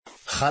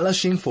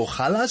Khalashing for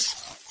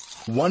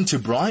Khalas? Want to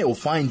braai or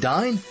fine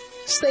dine?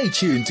 Stay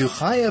tuned to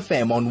High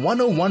FM on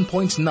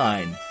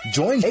 101.9.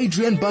 Join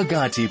Adrian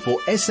Bagati for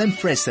Essen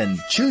Fressen,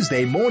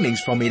 Tuesday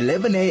mornings from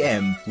 11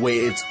 a.m.,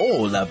 where it's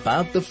all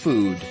about the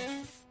food.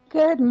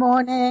 Good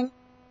morning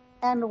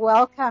and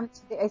welcome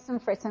to the Essen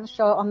Fressen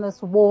show on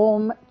this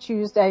warm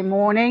Tuesday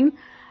morning.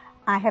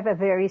 I have a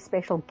very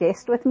special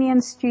guest with me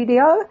in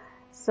studio,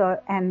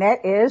 and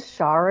that is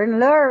Sharon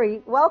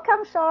Lurie.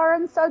 Welcome,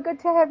 Sharon. So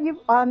good to have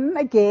you on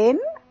again.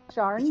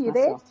 Sharon, you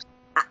there?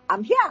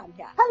 I'm here.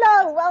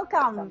 Hello,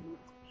 welcome.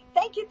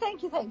 Thank you.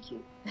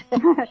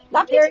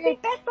 Lovely to be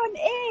back on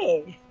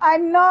air. I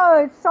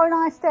know, it's so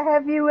nice to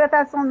have you with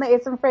us on the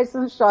Essen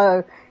Fressen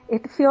show.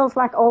 It feels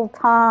like old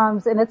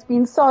times, and it's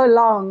been so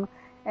long.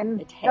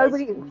 And it has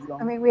been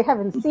long. I mean, we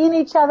haven't seen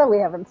each other, we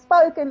haven't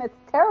spoken, it's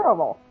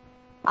terrible.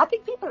 I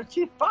think people are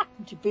too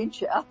frightened to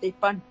venture out their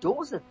front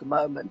doors at the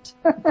moment.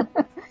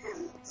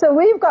 So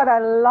we've got a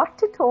lot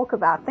to talk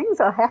about. Things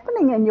are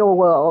happening in your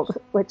world,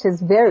 which is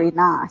very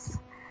nice.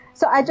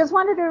 So I just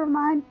wanted to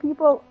remind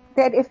people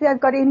that if they've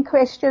got any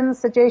questions,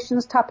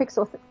 suggestions, topics,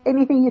 or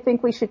anything you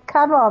think we should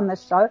cover on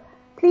this show,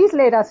 please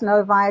let us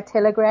know via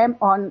Telegram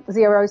on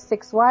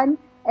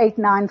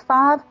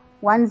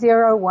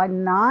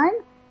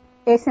 061-895-1019.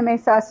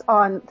 SMS us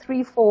on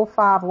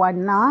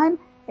 34519.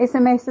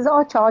 SMSs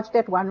are charged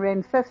at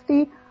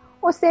R1.50,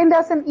 or send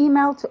us an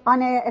email to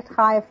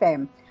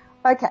onair@highfm.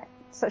 Okay,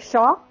 so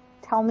Shah,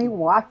 tell me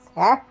what's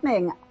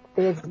happening.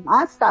 There's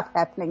nice stuff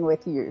happening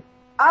with you.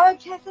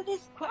 Okay, so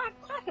there's quite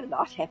a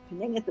lot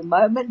happening at the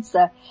moment.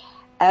 So,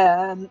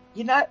 a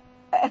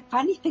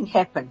funny thing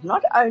happened.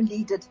 Not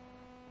only did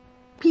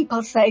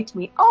people say to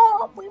me,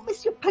 "Oh, we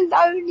miss your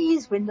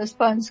polonies" when the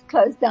phones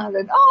closed down,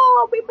 and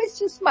 "Oh, we miss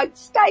your smoked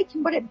steak"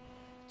 and whatever.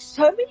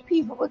 So many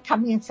people were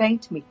coming and saying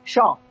to me,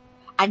 "Shah,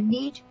 I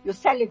need your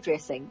salad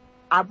dressing.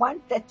 I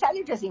want that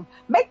salad dressing.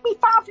 Make me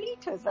 5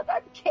 liters. I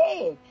don't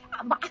care.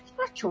 I think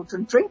my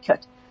children drink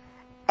it."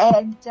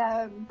 And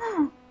so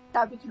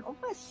we can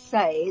almost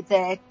say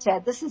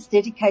that this is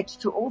dedicated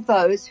to all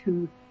those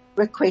who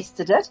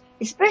requested it,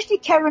 especially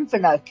Karen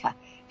Vinoka.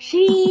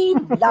 She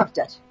loved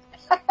it.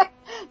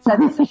 So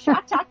there's a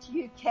shout out to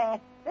you, Kat.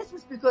 This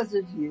was because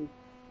of you.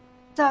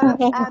 So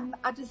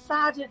I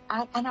decided,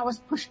 and I was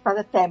pushed by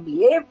the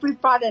family. Every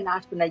Friday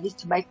night when I used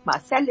to make my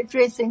salad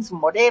dressings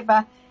and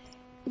whatever,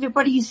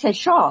 everybody used to say,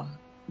 "Shah,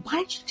 why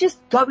don't you just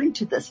go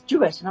into this,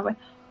 do it?" And I went,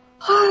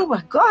 "Oh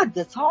my God,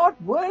 that's hard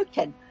work,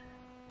 and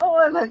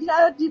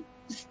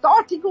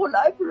starting all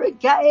over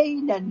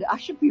again, and I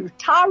should be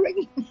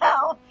retiring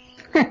now."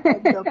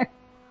 And the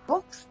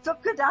books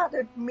took it out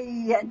of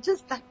me, and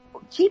just like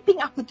keeping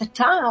up with the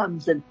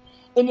times. And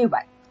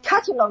anyway,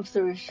 cut a long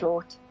story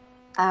short,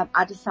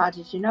 I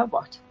decided, you know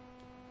what?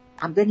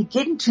 I'm going to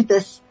get into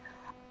this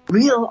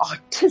real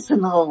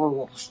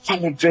artisanal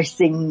salad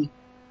dressing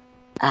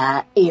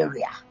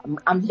area.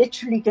 I'm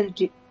literally going to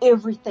do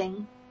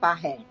everything by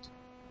hand.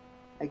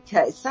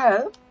 Okay,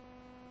 so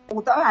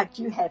although I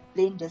do have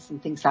blenders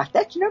and things like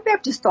that, we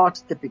have to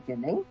start at the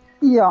beginning.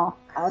 Yeah.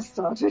 I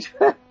started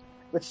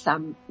with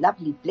some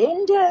lovely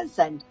blenders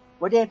and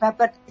whatever,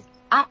 but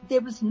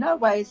there was no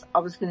ways I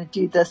was going to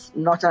do this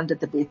not under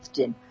the Beth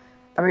Din.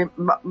 I mean,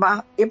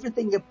 my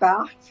everything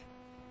about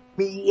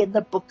me and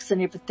the books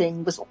and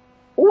everything was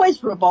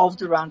always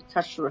revolved around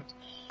kashrut.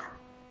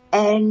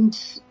 And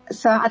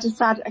so I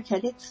decided,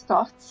 okay, let's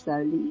start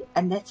slowly.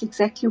 And that's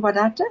exactly what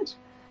I did.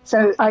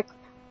 So,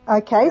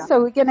 okay, yeah. So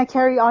we're going to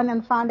carry on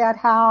and find out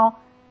how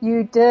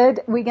you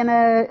did. We're going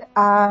to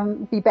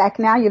be back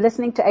now. You're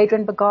listening to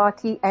Adrian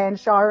Bagati and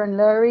Sharon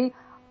Lurie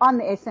on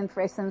the Essen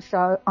Fressen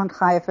show on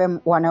High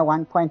FM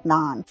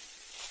 101.9.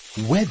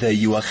 Whether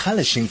you are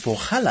Khalashing for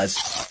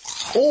Khalas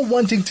or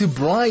wanting to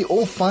braai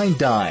or fine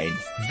dine,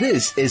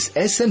 this is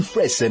Essen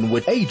Fressen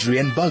with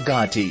Adrian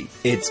Bagati.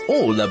 It's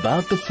all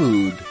about the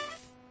food.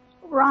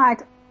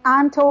 Right.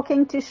 I'm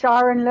talking to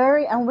Sharon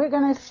Lurie, and we're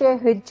going to share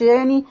her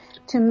journey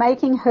to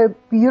making her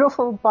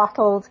beautiful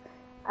bottled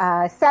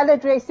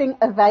salad dressing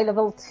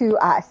available to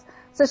us.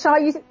 So, Shah,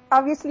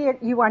 obviously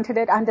you wanted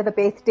it under the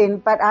Beth Din,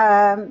 but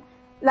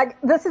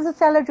this is a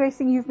salad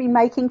dressing you've been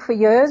making for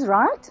years,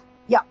 right?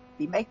 Yeah,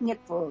 been making it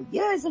for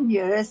years and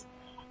years.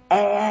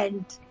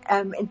 And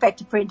in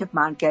fact, a friend of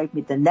mine gave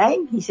me the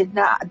name. He said,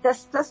 "No,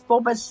 this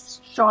Bobba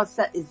Sha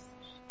is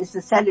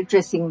the salad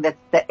dressing that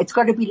it's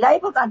got to be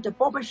labeled under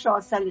Bobba Sha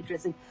salad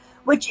dressing,"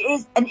 which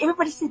is, and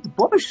everybody said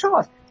Bobba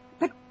Sha,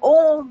 but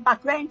all my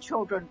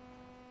grandchildren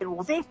and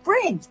all their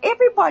friends,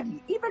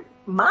 everybody, even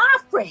my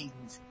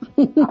friends.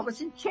 I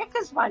was in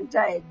Checkers one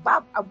day,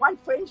 and one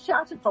friend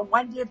shouted from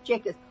one day of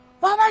Checkers,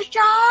 "Bobba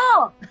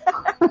Sha!"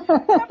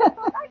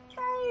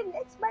 Okay,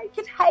 let's make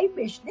it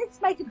Hamish. Let's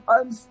make it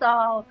home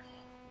style,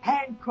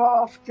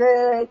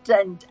 handcrafted,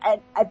 and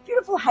a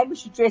beautiful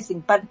Hamish dressing.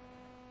 But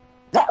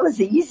that was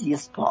the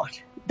easiest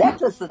part.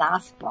 That was the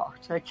nice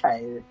part.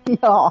 Okay.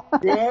 Yeah.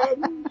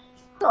 Then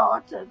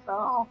started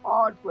the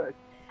hard work.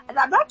 And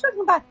I'm not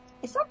talking about,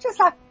 it's not just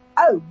like,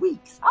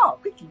 weeks.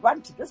 Quickly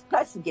run to this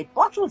place and get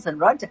bottles and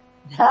run to,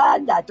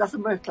 no, it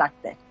doesn't work like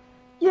that.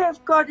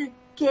 You've got to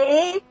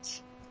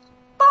get,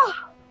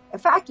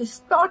 if I had to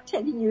start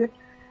telling you,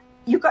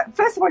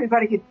 first of all, you've got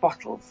to get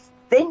bottles.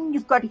 Then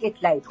you've got to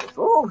get labels.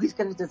 Oh, who's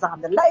going to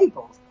design the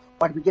labels?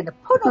 What are we going to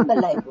put on the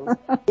labels?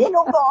 Then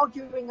all the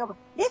arguing over,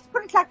 let's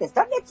put it like this.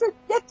 Let's do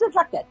it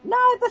like that. No,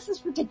 this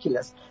is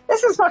ridiculous.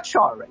 This is not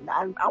Sharon.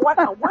 I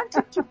want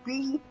it to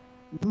be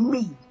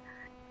me.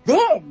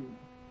 Then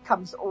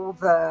comes all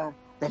the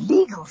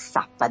legal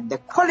stuff and the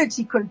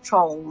quality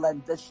control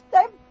and the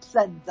stamps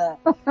and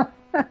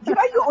you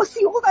all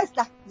see all those,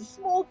 like the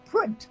small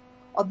print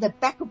on the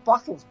back of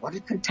bottles, what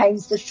it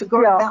contains, the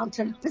sugar amount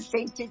and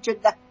percentage and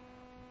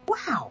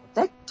wow,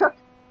 that took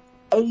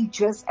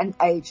ages and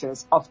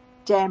ages of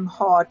damn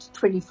hard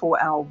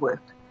 24-hour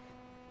work.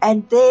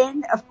 And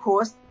then, of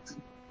course,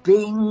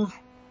 being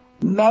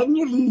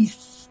manually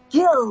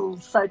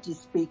skilled, so to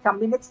speak. I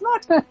mean, it's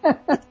not in a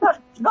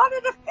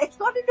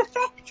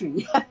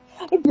factory.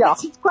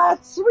 It's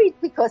quite sweet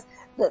because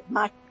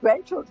my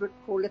grandchildren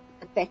call it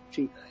the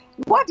factory.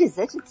 What is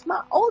it? It's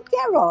my old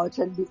garage,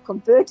 and we've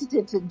converted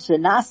it into a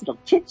nice little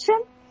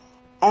kitchen.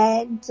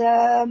 And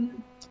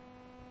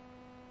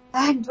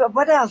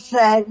what else?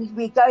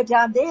 We go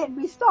down there and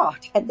we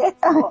start, and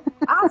that's how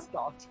I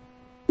start.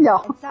 Yeah.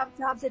 And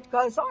sometimes it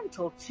goes on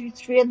till 2,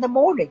 3 in the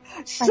morning.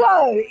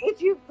 So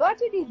if you've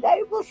got any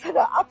labels that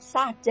are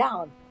upside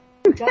down,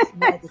 just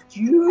know that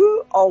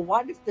you are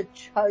one of the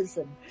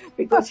chosen,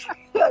 because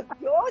your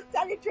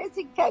salad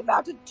dressing came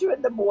out at 2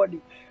 in the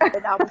morning,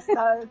 and I was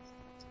so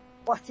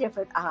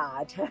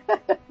whatever-eyed.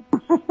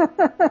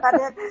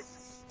 But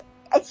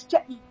it's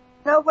just, you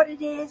know what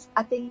it is?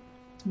 I think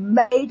it's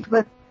made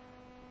with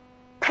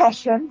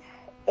passion.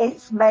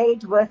 It's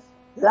made with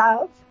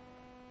love.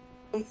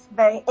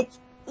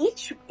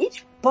 Each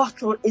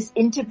bottle is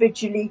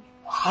individually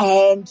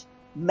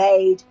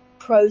handmade,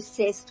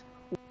 processed,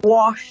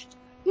 washed.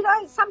 You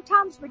know,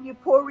 sometimes when you're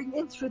pouring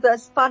in through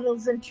those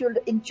funnels into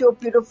your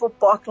beautiful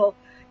bottle,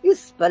 you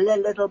spill a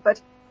little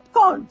bit.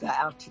 Can't go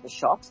out to the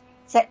shops.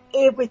 So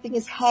everything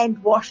is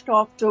hand washed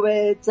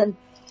afterwards, and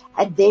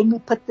then we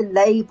put the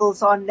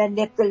labels on, and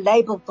if the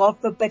label, God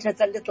forbid, has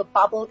a little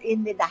bubble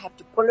in, then I have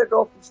to pull it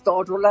off and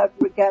start all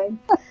over again.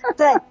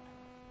 So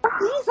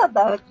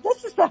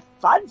this is the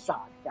fun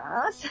side,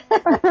 guys.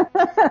 Then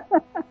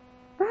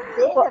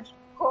of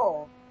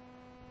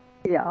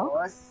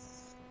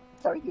course,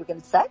 sorry, you were going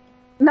to say?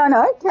 No, I'm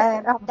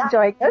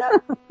enjoying it.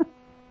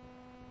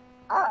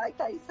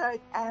 Okay, so,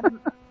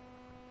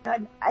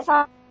 as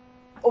I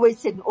always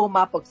said in all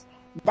my books,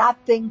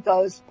 nothing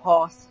goes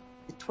past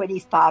the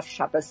 25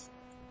 Shabbos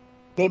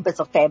members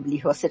of family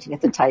who are sitting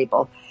at the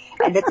table.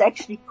 And it's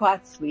actually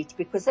quite sweet,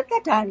 because if they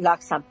don't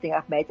like something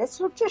I've made, they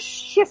sort of just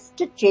shift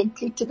it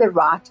gently to the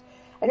right.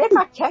 And if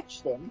I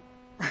catch them,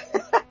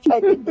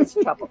 then there's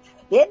trouble.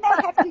 Then they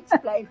have to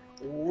explain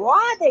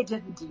why they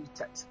didn't eat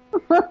it.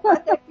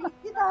 But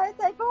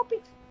they've all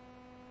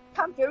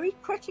become very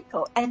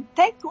critical. And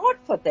thank God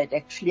for that,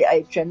 actually,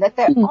 Adrian, that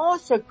they are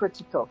so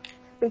critical,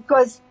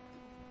 because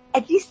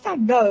at least I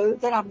know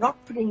that I'm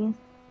not putting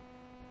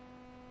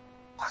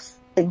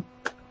something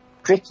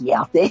tricky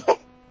out there.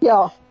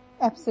 Yeah,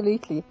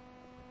 absolutely.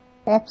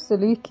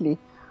 Absolutely.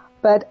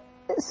 But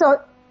so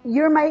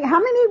how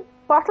many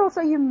bottles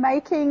are you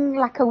making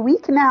like a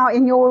week now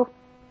in your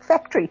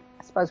factory,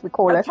 I suppose we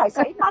call it? Okay,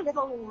 so in my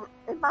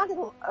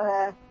little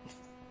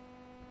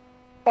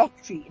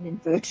factory, in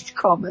inverted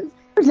commas,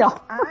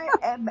 I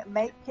am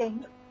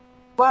making,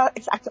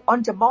 it's like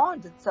on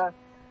demand, and so,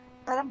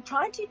 but I'm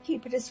trying to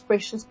keep it as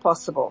fresh as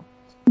possible.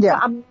 Yeah.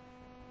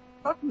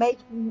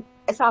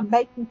 So I'm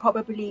making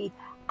probably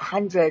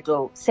 100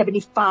 or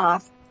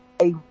 75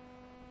 a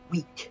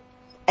week.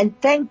 And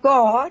thank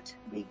God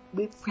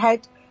we've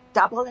had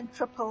double and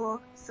triple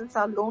since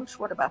our launch,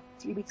 about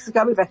 3 weeks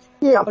ago. We've had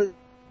double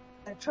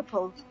and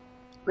triple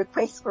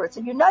requests for it.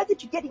 So you know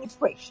that you're getting it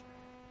fresh.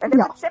 And if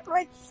it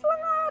separates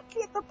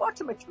slightly at the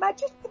bottom, it might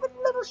just give it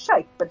a little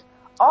shake. But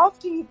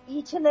after you've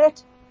eaten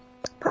it,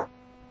 put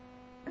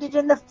it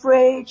in the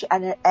fridge,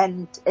 and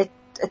it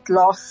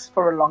lasts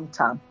for a long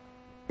time.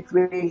 It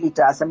really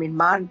does. I mean,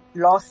 mine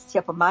lasts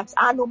here for months.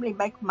 I normally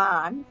make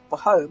mine for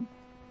home,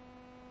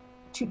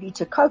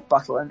 2-liter Coke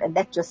bottle, and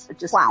that just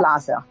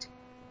flies out.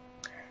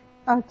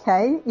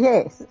 Okay,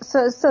 yes.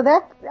 So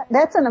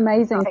that's an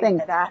amazing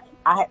thing.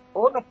 I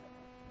all the,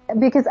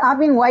 because I've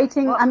been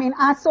waiting. I mean,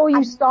 I saw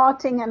you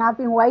starting, and I've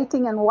been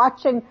waiting and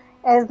watching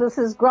as this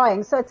is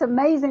growing. So it's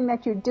amazing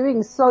that you're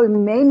doing so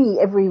many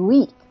every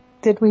week.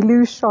 Did we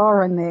lose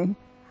Sharon there?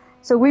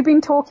 So we've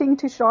been talking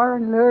to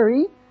Sharon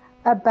Lurie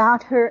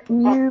about her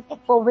new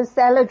Bobba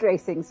salad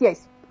dressings.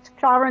 Yes,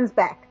 Sharon's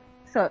back.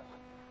 So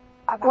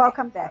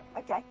welcome back.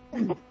 Okay.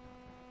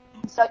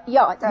 So you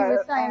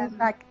were saying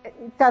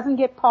it doesn't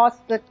get past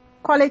the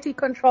quality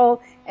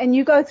control, and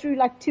you go through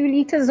like 2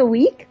 liters a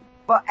week?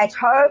 Well, at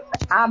home,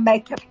 I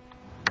make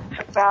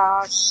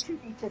about 2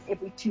 liters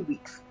every 2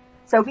 weeks.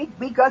 So we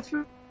go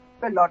through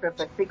a lot of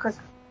it, because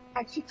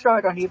I actually throw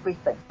it on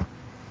everything.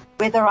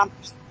 Whether am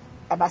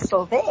I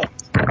still there?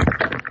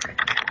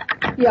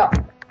 Yeah.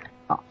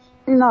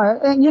 No,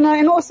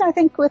 and also I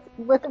think with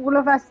all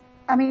of us,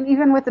 I mean,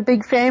 even with the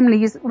big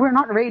families, we're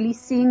not really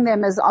seeing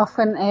them as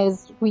often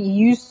as we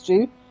used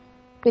to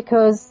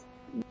because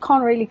you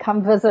can't really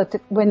come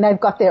visit when they've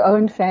got their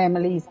own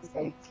families.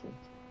 Exactly.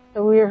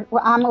 So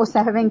I'm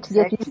also having to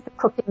get used to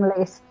cooking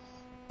less,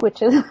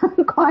 which is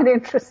quite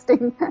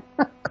interesting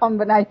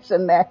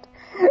combination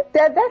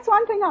that's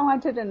one thing I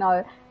wanted to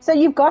know. So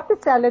you've got the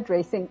salad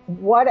dressing.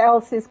 What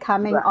else is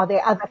coming? Right. Are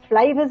there other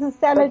flavors of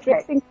salad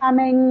dressing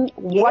coming?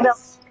 Yes, what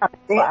else is coming?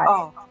 There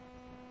are.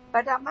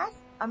 But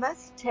I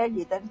must tell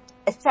you that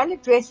a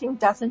salad dressing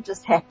doesn't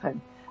just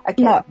happen.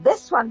 Okay. No.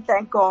 This one,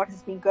 thank God,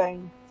 has been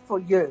going for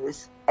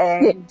years.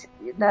 And,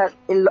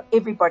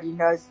 everybody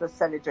knows the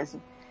salad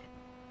dressing.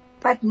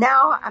 But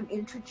now I'm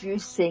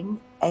introducing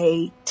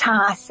a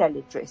Thai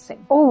salad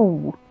dressing.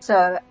 Oh.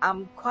 So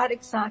I'm quite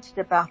excited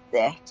about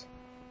that.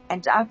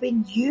 And I've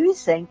been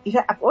using,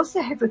 I've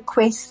also had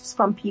requests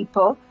from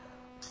people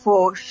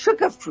for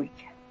sugar-free.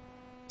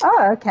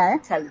 Oh, okay.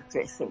 Salad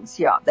dressings.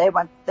 Yeah, they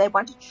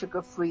wanted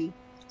sugar-free.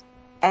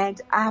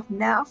 And I've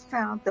now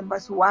found the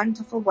most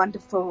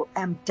wonderful,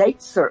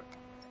 date syrup.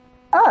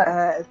 Oh.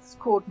 It's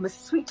called Miss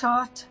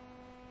Sweetheart,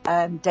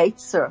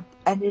 date syrup.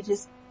 And it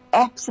is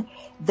that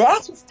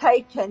has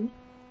taken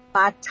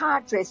my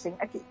Thai dressing.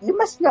 Okay, you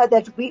must know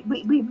that we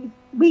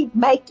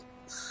make,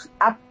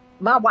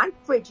 my one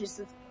fridge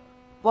is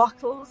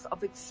bottles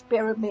of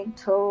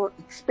experimented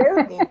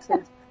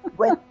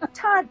with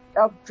Thai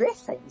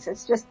dressings.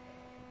 It's just,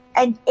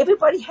 and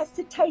everybody has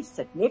to taste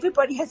it, and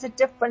everybody has a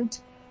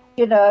different,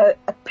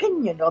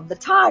 opinion on the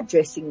Thai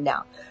dressing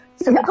now.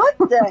 So we got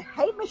the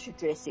Hamish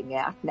dressing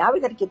out. Now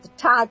we got to get the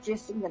Thai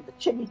dressing and the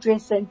chili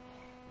dressing.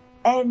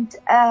 And,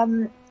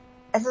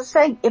 as I was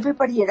saying,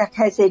 everybody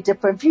has their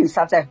different views.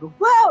 Some say,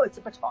 wow, it's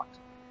a bit hot.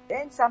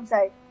 Then some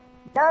say,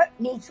 no, it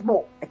needs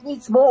more. It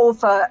needs more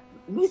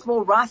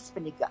rice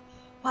vinegar.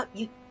 Well,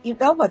 you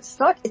know what?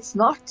 It's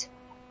not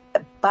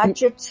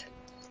budget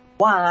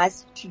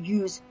wise to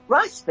use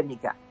rice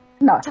vinegar.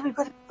 No. So we've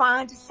got to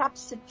find a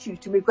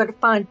substitute, and we've got to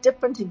find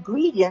different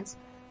ingredients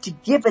to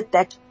give it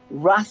that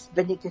rice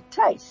vinegar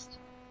taste.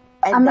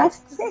 And I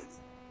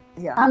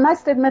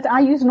must admit, I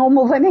use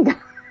normal vinegar.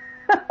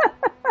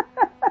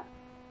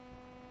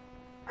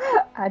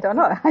 I don't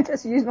know. I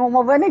just use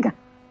normal vinegar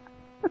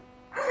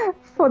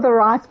for the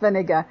rice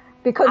vinegar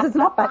because it's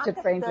not budget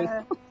friendly.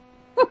 I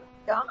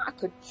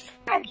could.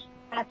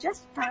 I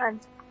just found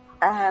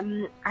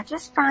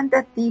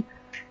that the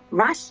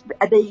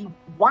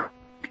white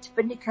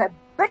vinegar a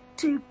bit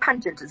too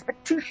pungent, it's a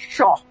bit too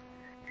sharp.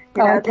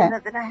 Then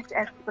I have to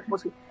add a bit more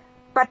sweet.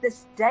 But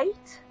this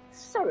date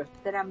syrup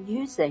that I'm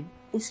using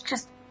is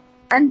just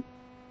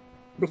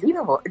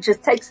unbelievable. It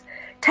just takes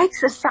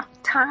the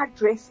Thai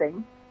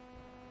dressing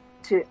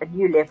to a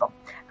new level.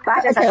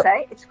 But as I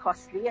say, it's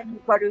costly and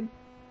you've got to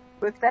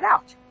work that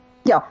out.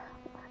 Yeah.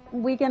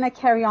 We're going to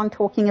carry on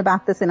talking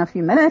about this in a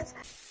few minutes.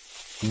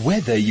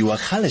 Whether you are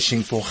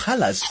halashing for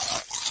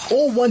halas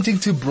or wanting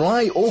to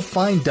braai or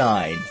fine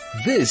dine,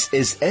 this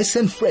is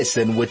Essen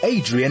Fressen with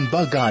Adrian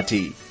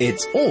Bagati.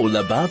 It's all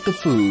about the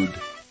food.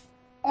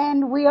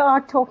 And we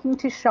are talking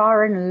to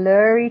Sharon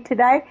Lurie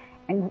today,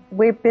 and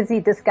we're busy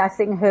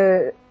discussing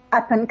her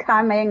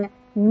up-and-coming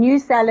new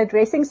salad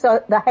dressing.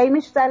 So the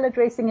Hamish salad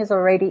dressing is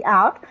already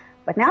out,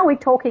 but now we're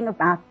talking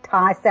about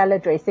Thai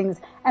salad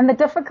dressings and the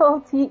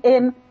difficulty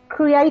in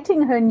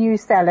creating her new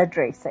salad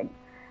dressing.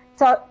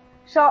 So,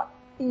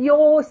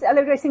 your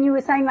salad dressing, you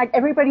were saying like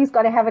everybody's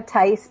got to have a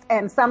taste,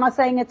 and some are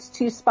saying it's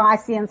too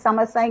spicy and some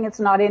are saying it's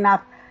not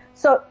enough.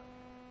 So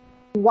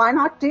why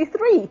not do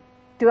 3?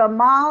 Do a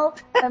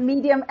mild, a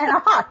medium, and a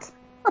hot.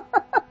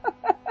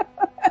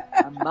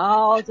 A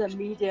mild, a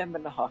medium,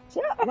 and a hot.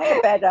 Yeah, not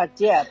a bad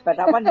idea, but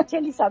I want to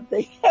tell you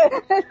something.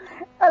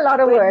 A lot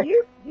of work.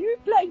 You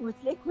playing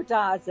with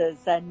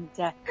liquidizers, and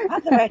by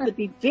the way, it would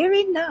be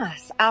very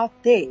nice out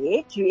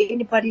there to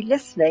anybody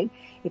listening.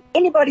 If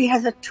anybody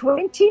has a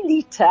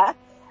 20-liter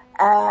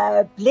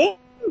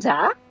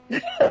blender,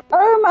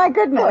 oh my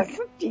goodness,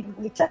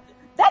 15-liter,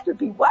 that would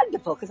be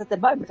wonderful. Because at the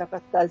moment I've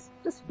got those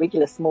just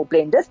regular small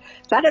blenders.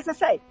 But as I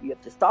say, you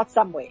have to start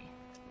somewhere.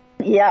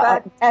 Yeah,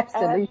 but,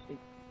 absolutely.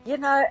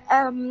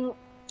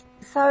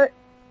 So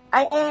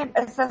I am,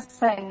 as I was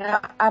saying,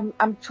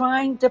 I'm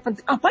trying different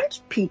things. I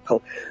want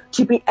people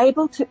to be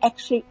able to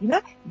actually,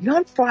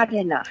 on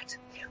Friday night,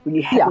 when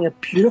you're having a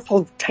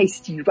beautiful,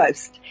 tasty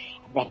roast,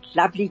 and that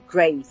lovely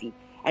gravy,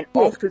 and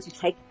afterwards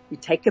you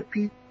take a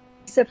piece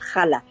of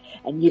challah,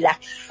 and you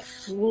like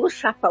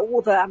swoosh up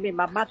all the,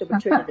 my mother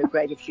would turn in her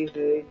grave if she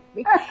heard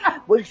me.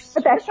 But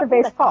that's the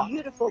best part.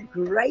 Beautiful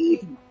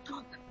gravy.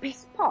 Oh, the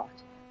best part.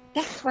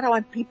 That's what I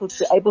want people to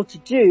be able to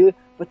do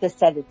with the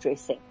salad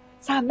dressing.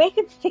 So I make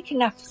it thick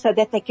enough so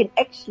that they can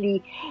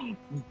actually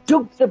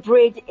dunk the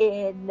bread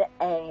in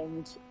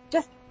and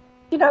just,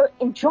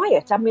 enjoy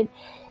it. I mean,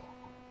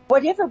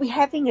 whatever we're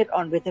having it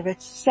on, whether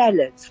it's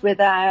salads,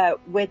 whether,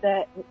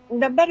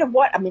 no matter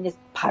what, I mean, it's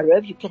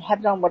parov, you can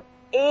have it on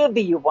whatever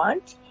you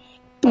want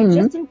and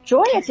just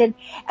enjoy it.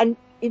 And,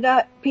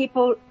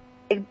 people,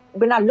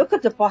 when I look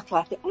at the bottle,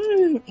 I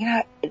think,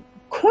 it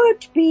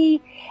could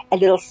be a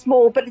little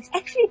small, but it's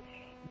actually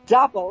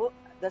double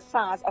the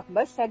size of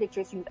most salad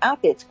dressings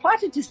out there. It's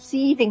quite a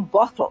deceiving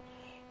bottle,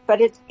 but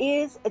it's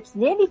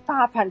nearly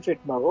 500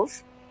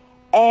 mils,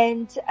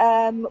 and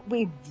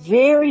we're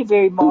very,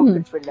 very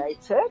market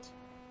related.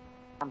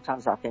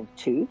 Sometimes I think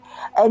too.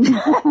 And,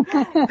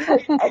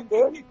 and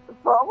then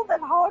for all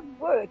that hard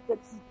work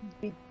that's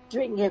been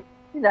doing it,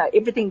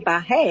 everything by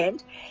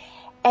hand.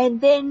 And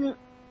then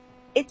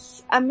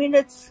it's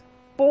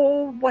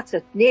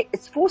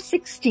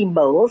 460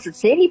 mils.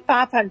 It's nearly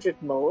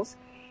 500 mils.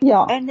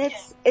 Yeah. And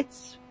it's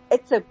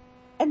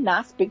a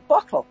nice big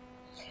bottle.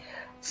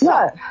 So,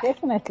 yeah,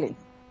 definitely.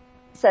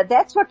 So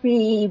that's what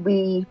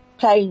we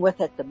playing with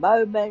at the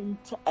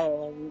moment,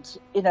 and,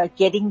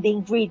 getting the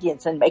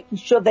ingredients and making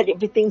sure that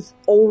everything's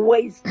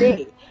always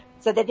there.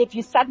 So that if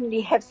you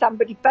suddenly have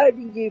somebody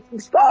phoning you from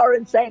Spar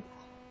and saying,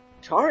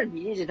 Sharon,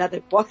 we need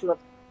another bottle of,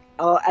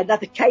 or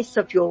another case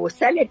of your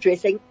salad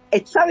dressing,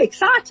 it's so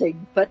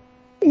exciting, but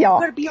you've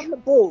got to be on the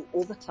ball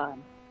all the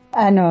time.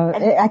 I know,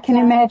 and I can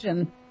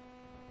imagine.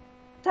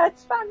 So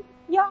it's fun,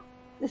 yeah.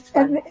 It's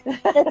fun.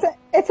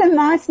 It's a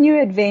nice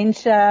new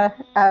adventure.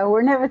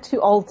 We're never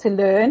too old to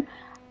learn.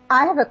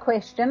 I have a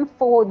question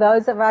for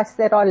those of us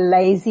that are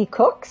lazy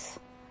cooks.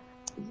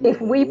 Yes.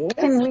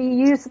 Can we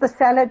use the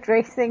salad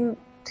dressing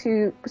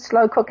to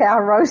slow cook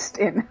our roast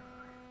in?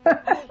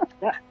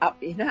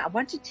 I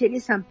want to tell you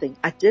something.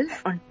 I did it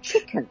on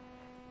chicken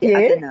the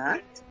other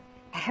night.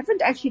 I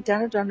haven't actually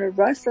done it on a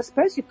roast. I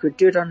suppose you could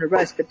do it on a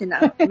roast, but then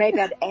maybe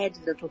I'd add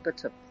a little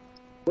bit of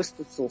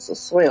Worcester sauce or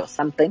soy or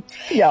something.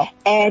 Yeah.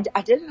 And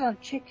I did it on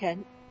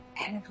chicken,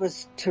 and it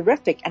was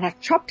terrific. And I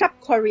chopped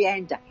up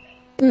coriander,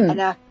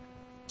 and I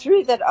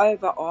threw that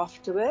over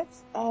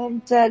afterwards,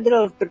 and a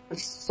little bit of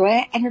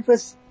soy, and it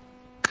was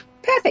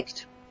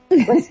perfect.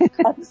 It was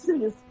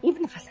absolute,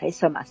 even if I say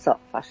so myself,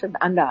 I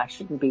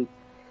shouldn't be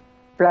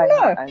blowing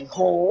my own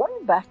horn,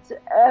 but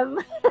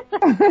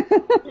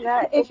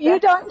if you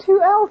don't,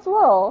 who else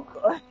will?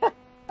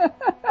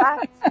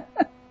 But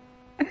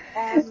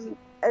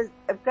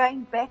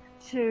going back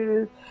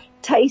to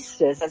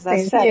tasters, as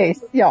I say,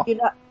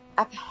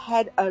 I've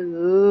had a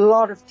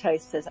lot of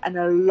tasters and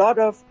a lot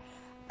of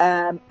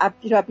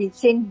I've been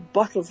sending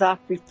bottles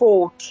out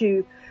before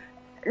to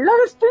a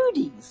lot of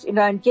foodies,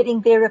 and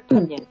getting their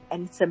opinion,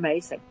 and it's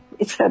amazing.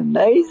 It's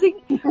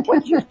amazing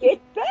what you get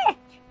back.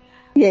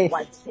 Yes.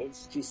 One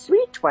says too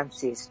sweet, one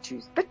says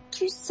too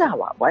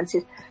sour, one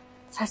says,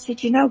 so I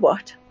said, you know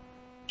what?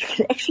 You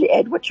can actually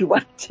add what you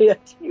want to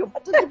it. You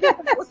want it to be a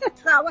bit more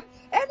sour,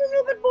 add a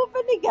little bit more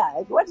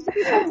vinegar. If you want it to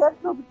be add a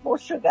little bit more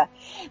sugar.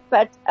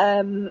 But,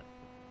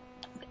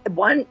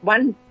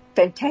 one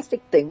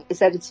fantastic thing is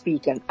that it's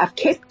vegan. I've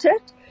kept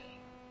it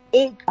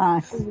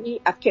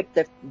egg-free. I've kept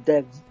it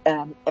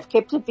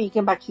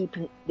vegan by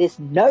keeping, there's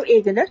no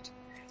egg in it.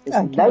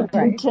 There's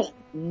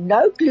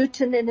no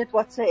gluten in it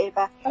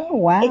whatsoever. Oh,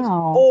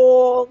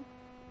 wow.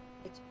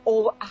 It's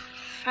all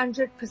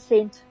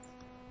 100%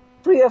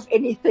 free of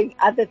anything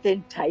other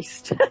than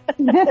taste.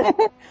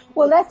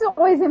 Well, that's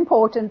always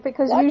important,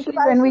 because usually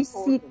when we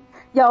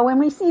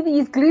see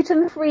these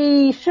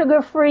gluten-free,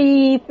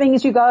 sugar-free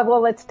things, you go,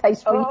 well, it's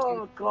taste-free too.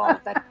 Oh, God,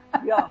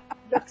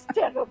 looks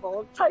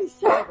terrible,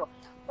 tastes terrible.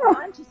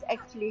 Mine just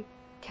actually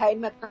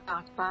came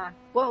about by,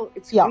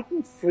 it's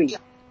gluten-free.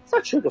 It's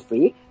not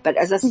sugar-free, but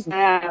as I say,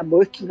 I'm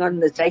working on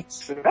the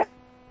dates for it.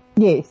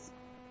 Yes.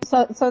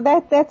 So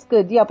that's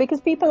good,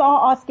 because people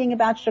are asking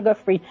about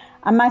sugar-free.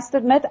 I must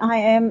admit, I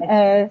am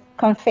a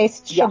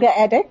confessed sugar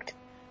addict,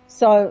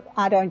 so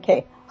I don't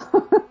care.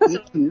 Me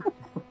too.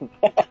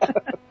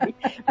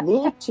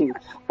 Me too.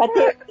 But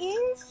there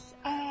is,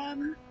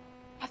 I've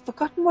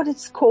forgotten what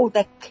it's called,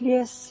 that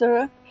clear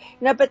syrup.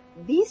 But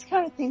these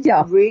kind of things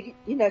really,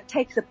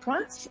 take the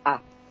price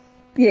up.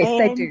 Yes,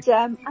 they do.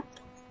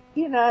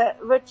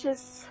 Which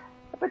is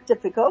a bit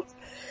difficult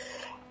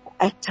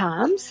at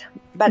times.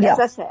 But as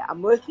I say,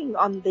 I'm working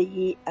on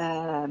the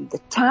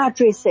Thai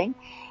dressing.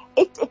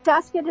 It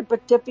does get a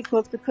bit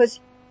difficult because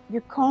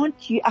I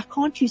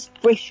can't use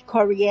fresh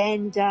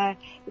coriander.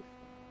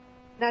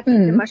 I think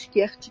the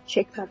mashgiach to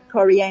check my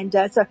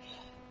coriander. So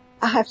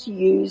I have to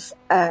use,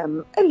 a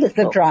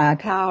little dried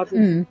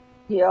powder.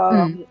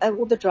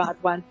 Or the dried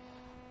one.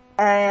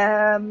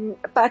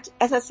 But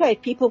as I say,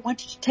 people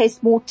wanted to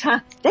taste more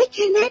Thai. They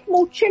can add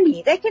more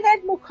chili. They can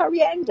add more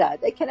coriander.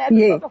 They can add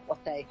a lot of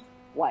what they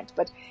want.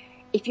 But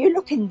if you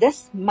look in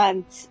this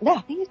month,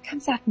 I think it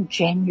comes out in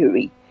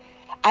January.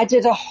 I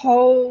did a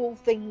whole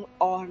thing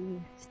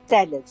on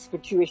salads for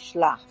Jewish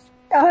life.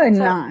 Oh,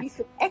 nice.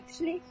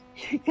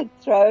 You could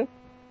throw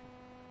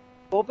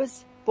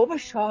Bobba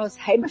Sha's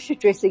Hamish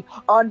dressing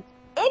on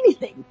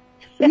anything.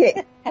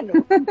 Yeah. And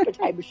it would be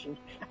Hamish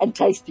and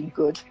tasting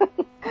good.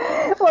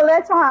 Well,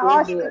 that's why I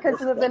asked,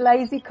 because of the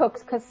lazy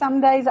cooks, because some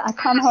days I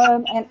come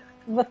home and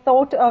the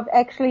thought of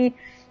actually,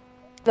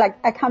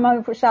 I come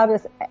home for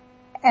Shabbos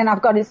and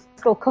I've got to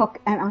still cook,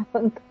 and I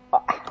think,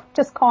 I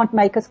just can't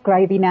make us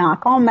gravy now. I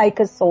can't make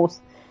a sauce.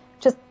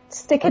 Just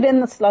stick it in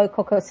the slow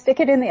cooker, stick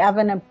it in the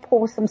oven, and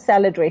pour some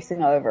salad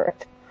dressing over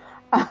it.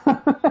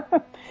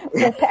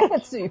 Or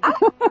packet soup.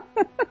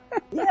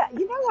 Yeah,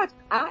 you know what?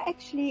 I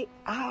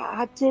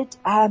did,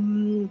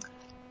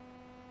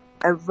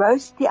 a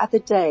roast the other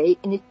day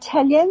in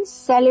Italian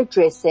salad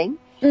dressing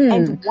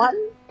and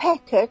one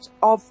packet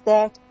of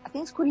that, I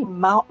think it's called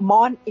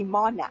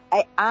Imana,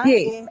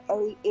 I-M-A-N-A.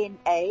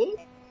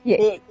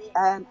 Yes.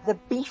 The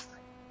beef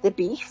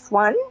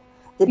one,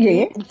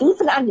 beef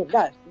and onion,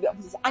 no,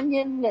 it's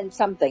onion and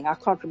something, I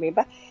can't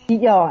remember.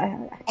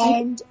 Yeah.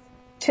 And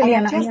chili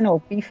and onion or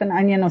beef and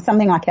onion or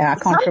something like that, I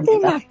can't remember.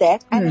 Something like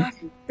that, and I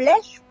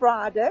flash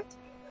fried it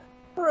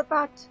for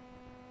about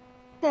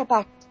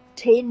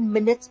 10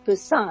 minutes per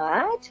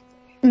side.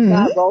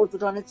 I rolled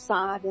it on its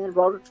side and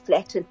rolled it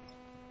flat and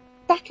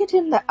stuck it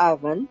in the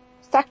oven.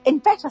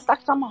 In fact, I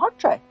stuck it on my hot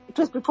tray. It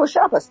was before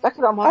Shabbos. Stuck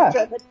it on my hot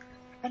tray,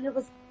 and it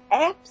was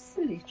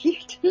absolutely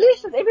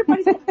delicious.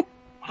 Everybody said,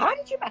 how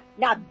did you make?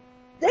 Now,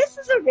 this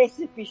is a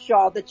recipe,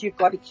 Shah, that you've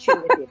got to share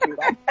with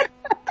everyone.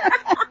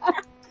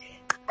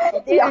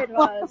 There it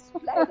was.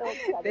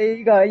 There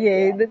you go.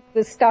 Yeah.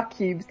 The stock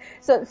cubes.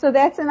 So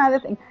that's another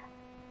thing.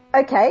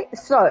 Okay.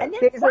 So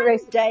there's a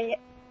recipe.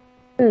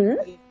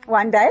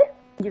 One day?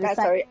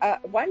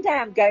 One day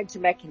I'm going to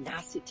make a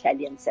nice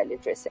Italian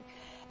salad dressing.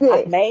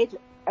 Yes.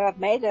 I've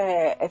made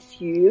a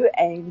few,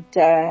 and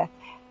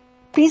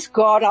please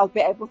God, I'll be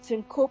able to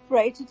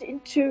incorporate it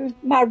into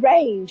my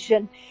range.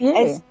 And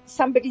as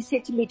somebody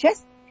said to me, you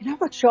know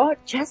what, Shah,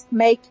 just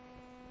make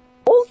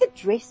all the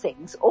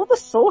dressings, all the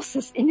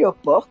sauces in your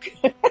book,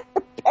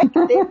 pack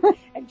them,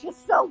 and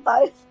just sell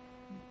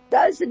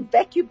those in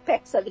vacuum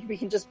packs so that we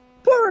can just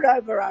pour it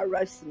over our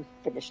roast and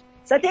finish.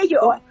 So there you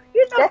are.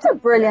 That's a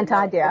brilliant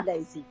idea.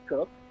 Lazy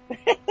cook.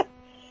 You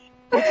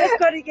just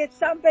got to get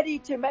somebody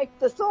to make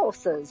the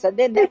sauces, and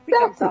then that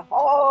becomes a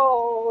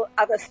whole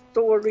other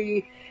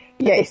story.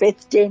 Yes.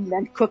 Beth Den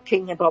and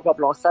cooking and blah, blah,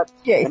 blah. So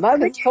yes, the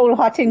moment all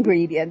hot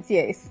ingredients,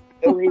 yes.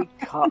 we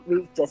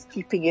just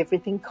keeping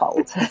everything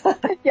cold.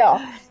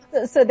 Yeah.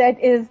 So that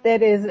is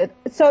it.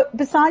 So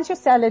besides your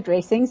salad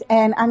dressings,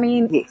 and I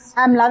mean,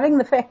 I'm loving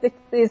the fact that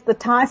there's the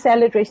Thai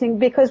salad dressing,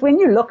 because when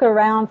you look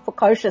around for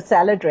kosher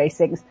salad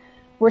dressings,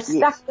 we're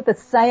stuck with the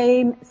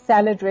same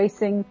salad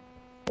dressing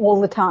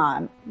all the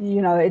time.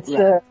 You know, it's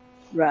the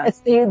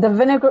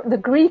vinegar, the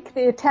Greek,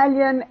 the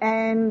Italian,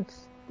 and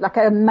like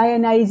a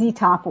mayonnaise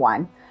type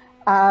one.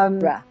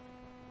 But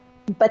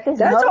there's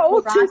those are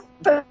all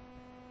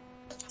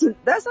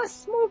those are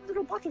small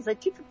little bottles. They're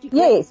 250.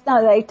 Yes,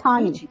 no, they're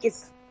tiny.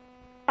 It's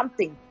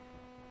something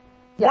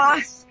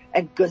nice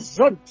and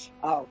gesund.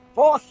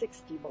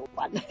 460 more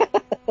one.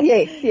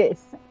 Yes.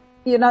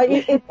 You know,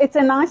 it's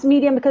a nice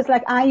medium, because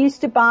like I used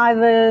to buy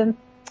the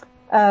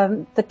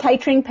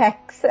catering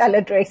pack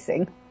salad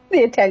dressing,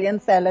 the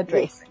Italian salad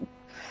dressing,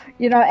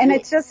 you know, and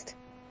it's just,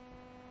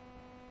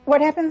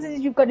 what happens is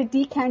you've got to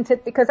decant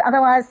it, because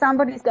otherwise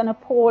somebody's going to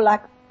pour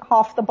like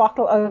half the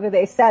bottle over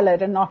their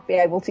salad and not be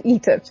able to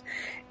eat it,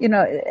 you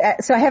know.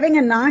 So having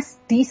a nice,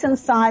 decent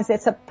size,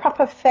 that's a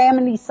proper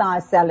family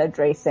size salad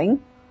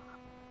dressing,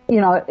 you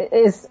know,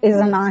 is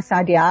a nice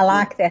idea. I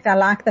like that. I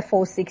like the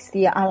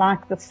 460. I like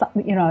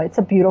you know, it's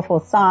a beautiful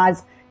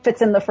size,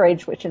 fits in the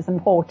fridge, which is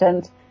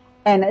important,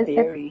 and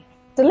it's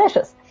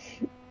delicious.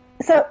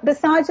 So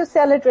besides your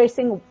salad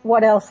dressing,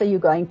 what else are you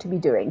going to be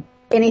doing?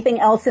 Anything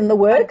else in the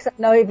works? I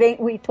know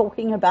we're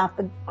talking about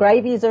the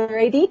gravies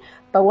already,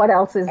 but what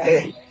else is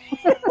there?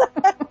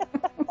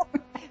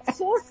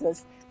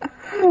 Sauces.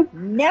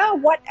 Now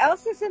what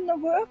else is in the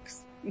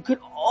works? You can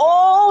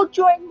all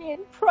join me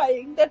in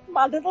praying that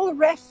my little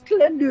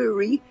Raphael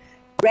Lurie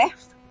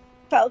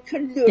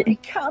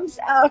comes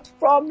out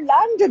from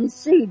London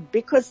soon,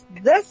 because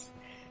this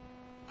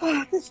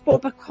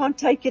Bobba can't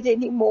take it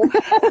anymore.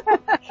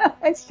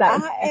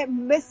 I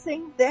am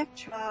missing that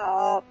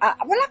child.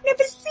 I've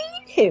never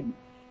seen him.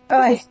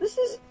 This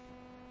is,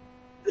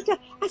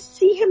 I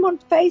see him on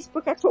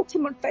Facebook. I talk to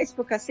him on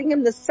Facebook. I sing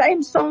him the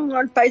same song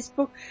on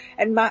Facebook,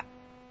 and my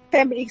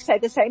family say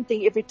the same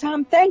thing every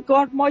time. Thank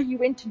God, Ma, you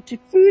went into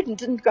food and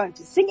didn't go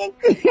into singing.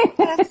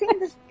 And I sing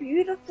this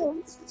beautiful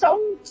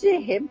song to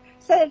him,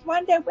 so that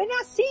one day when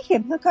I see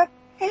him, he'll go,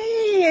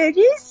 hey, it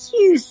is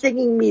you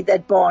singing me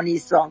that Barney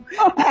song.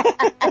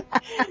 That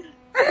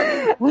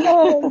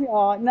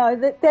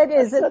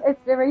is,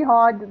 it's very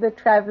hard, the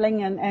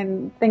traveling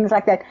and things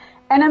like that.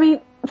 And I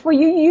mean, for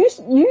you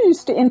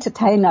used to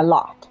entertain a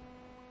lot.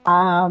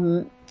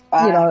 You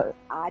know.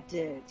 I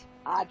did.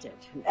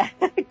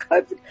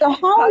 COVID. So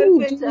how are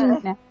you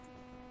doing now?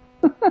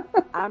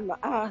 I'm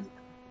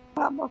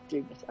not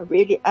doing it. I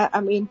really,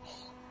 I mean,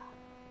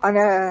 on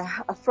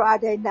a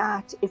Friday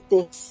night, if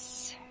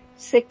there's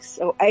 6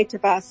 or 8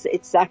 of us,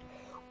 it's like,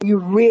 you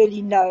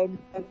really know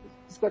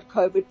who's got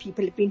COVID.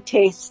 People have been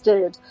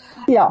tested.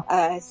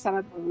 Yeah. Some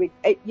of them,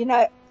 you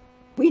know,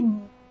 we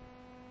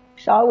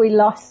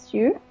lost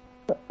you.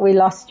 We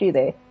lost you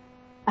there.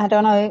 I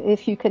don't know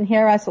if you can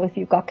hear us or if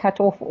you got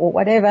cut off or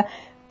whatever,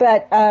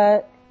 but,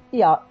 I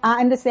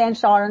understand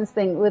Sharon's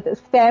thing with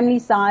family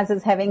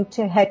sizes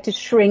had to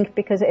shrink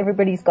because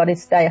everybody's got to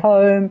stay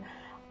home.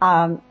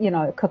 You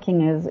know,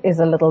 cooking is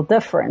a little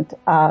different.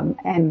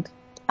 And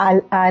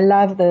I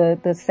love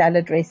the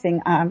salad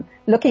dressing. I'm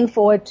looking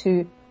forward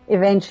to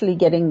eventually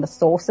getting the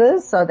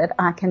sauces so that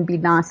I can be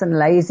nice and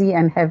lazy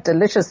and have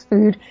delicious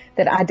food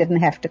that I didn't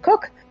have to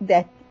cook.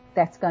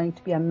 That's going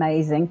to be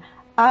amazing.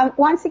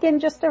 Once again,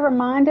 just a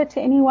reminder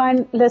to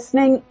anyone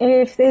listening,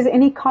 if there's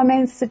any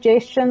comments,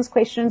 suggestions,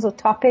 questions or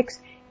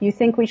topics you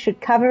think we should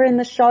cover in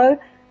the show,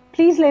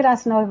 please let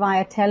us know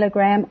via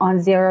Telegram on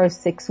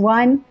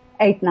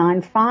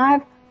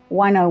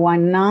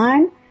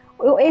 061-895-1019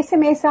 or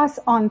SMS us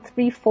on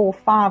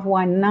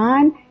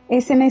 34519.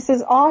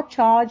 SMSs are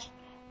charged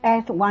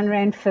at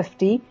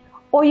R1.50,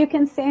 or you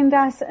can send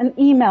us an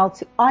email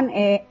to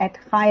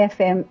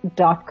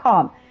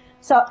onair@chaifm.com.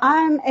 So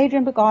I'm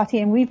Adrienne Bogati,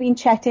 and we've been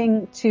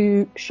chatting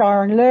to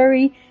Sharon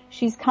Lurie.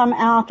 She's come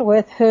out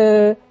with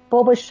her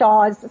Bobba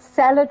Sha's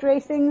salad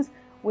dressings,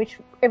 which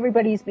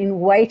everybody's been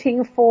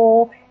waiting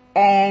for,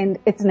 and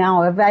it's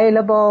now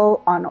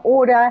available on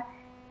order.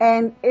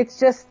 And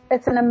it's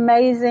an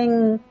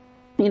amazing,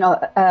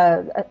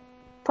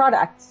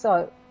 product.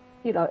 So,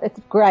 it's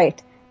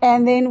great.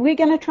 And then we're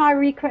going to try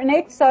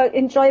reconnect. So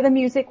enjoy the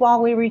music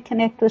while we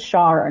reconnect with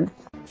Sharon.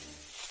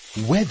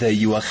 Whether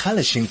you are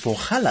halashing for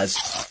halas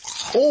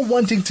or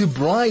wanting to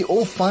braai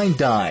or fine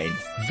dine,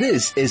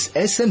 this is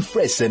Essen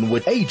Fressen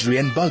with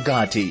Adrienne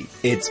Bogati.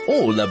 It's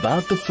all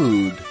about the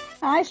food.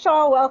 Hi,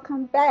 Shar.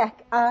 Welcome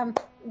back.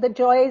 The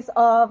joys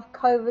of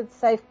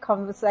COVID-safe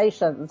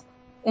conversations.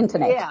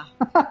 Internet. Yeah.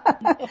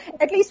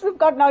 At least we've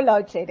got no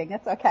load shedding.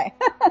 It's okay.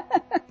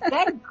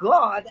 Thank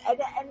God.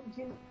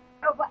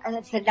 And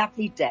it's a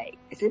lovely day.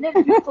 Isn't it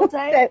a beautiful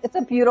day? It's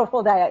a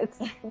beautiful day.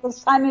 The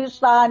sun is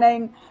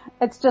shining.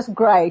 It's just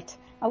great.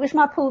 I wish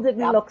my pool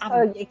didn't look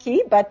so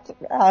yucky, but,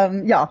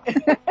 yeah.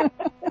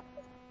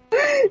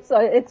 So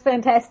it's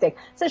fantastic.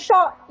 So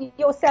Shar,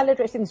 your salad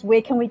dressings,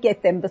 where can we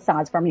get them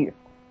besides from you?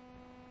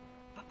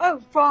 Oh,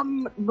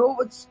 from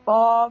Norwood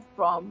Spa,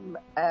 from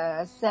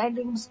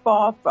Sanding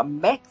Spa,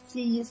 from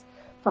Maxie's,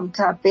 from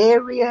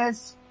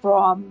Tiberius,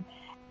 from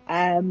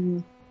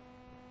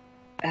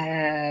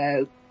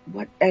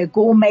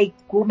Gourmet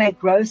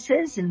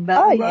Grocers in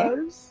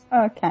Melrose. Oh,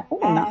 yeah. Okay.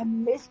 No.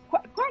 There's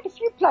quite a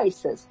few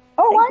places.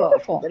 Oh,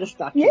 wonderful.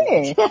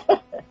 Yeah.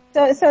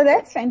 So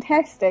that's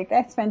fantastic.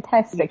 That's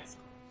fantastic.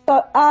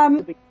 So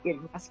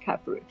getting nice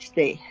coverage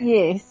there.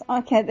 Yes.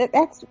 Okay.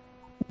 That's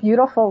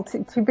beautiful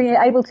to be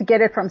able to get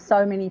it from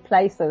so many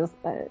places.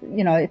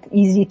 It's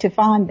easy to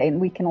find. Then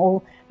we can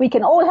all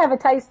have a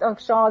taste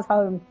of Shar's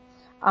home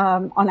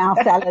on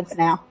our salads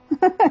now.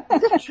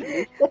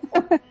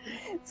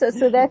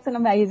 So that's an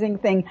amazing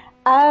thing.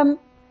 The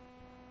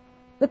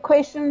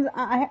questions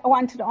I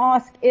wanted to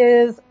ask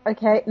is,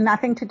 okay,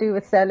 nothing to do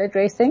with salad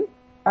dressing.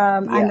 I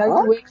know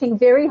you're working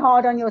very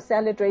hard on your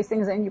salad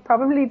dressings and you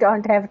probably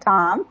don't have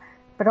time,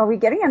 but are we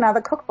getting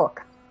another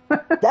cookbook?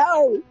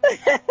 No.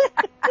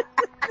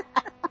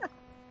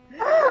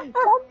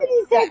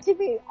 Somebody said to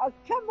me, "Oh,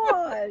 come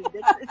on!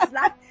 It's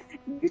like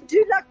you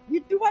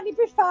do one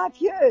every 5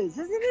 years,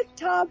 isn't it?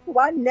 Time for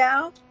one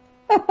now."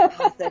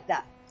 I said, "No,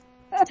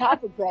 it's time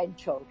for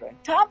grandchildren.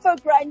 Time for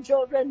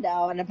grandchildren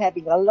now, and I'm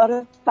having a lot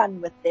of fun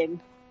with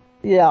them."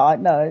 Yeah,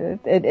 no,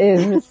 it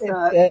is.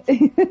 So,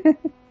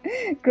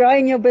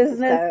 growing your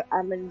business.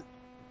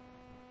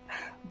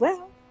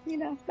 So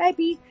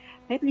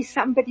maybe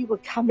somebody will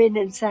come in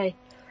and say,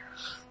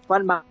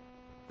 one of my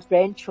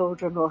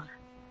grandchildren will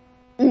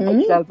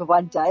take over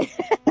one day.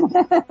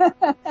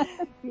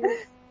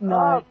 No.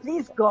 Oh,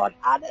 please God,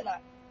 I don't know.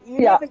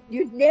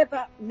 You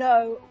never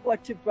know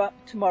what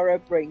tomorrow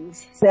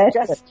brings. So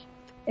just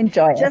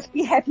enjoy it. Just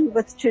be happy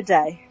with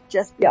today.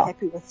 Just be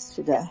happy with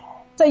today.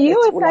 So you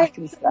were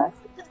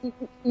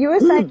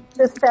saying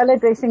the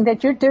salad dressing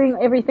that you're doing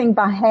everything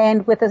by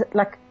hand with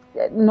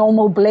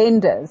normal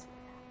blenders.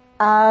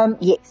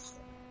 Yes.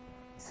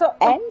 So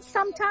and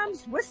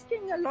sometimes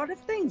whisking a lot of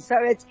things. So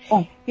it's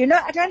I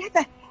don't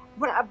have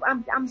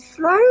I'm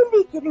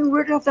slowly getting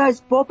rid of those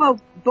Bobba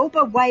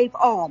wave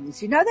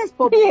arms. You know those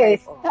Bobba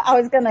wave arms? I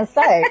was going to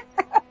say.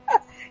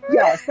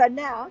 Yeah, so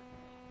now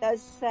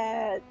those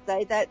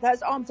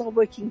arms are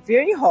working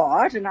very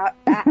hard, and I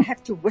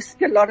have to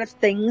whisk a lot of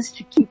things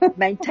to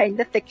maintain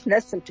the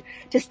thickness and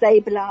to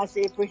stabilize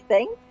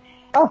everything.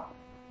 Oh.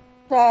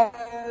 So,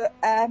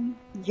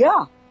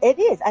 it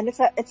is. And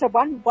it's a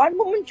one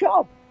woman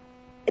job.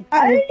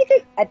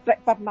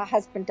 But my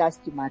husband does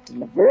do my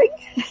delivering.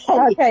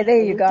 Okay,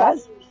 there you go.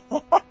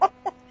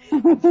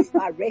 He's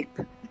my rep.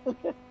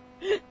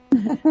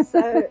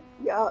 So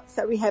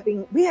we're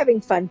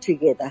having fun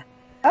together.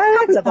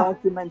 Lots of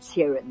arguments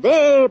here and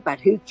there,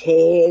 but who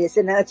cares?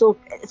 And it's all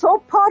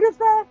part of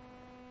the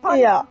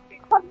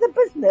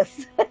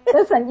business.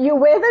 Listen, you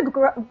weathered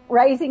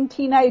raising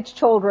teenage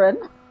children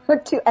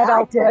to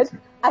adulthood.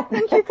 I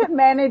think you could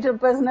manage a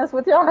business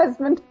with your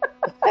husband.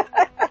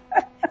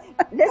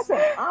 Listen,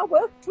 I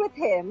worked with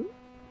him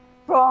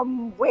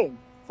from when?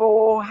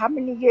 For how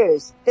many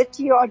years?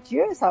 30 odd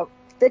years,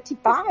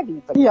 35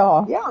 even.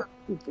 Yeah. Yeah.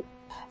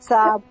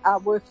 So I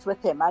worked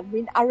with him. I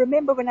mean, I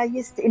remember when I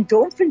used to, in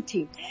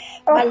Dormfontein,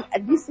 I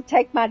used to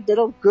take my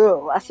little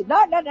girl. I said, no,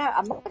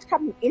 I'm not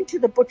coming into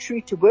the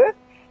butchery to work.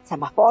 So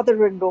my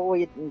father-in-law,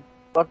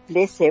 God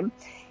bless him,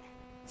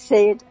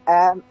 said,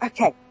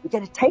 okay, we're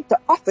going to take the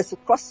office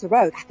across the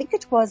road. I think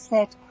it was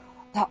the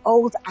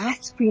old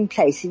ice cream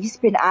place. It used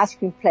to be an ice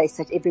cream place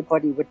that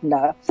everybody would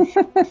know.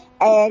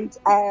 And,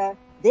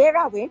 there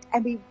I went,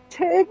 and we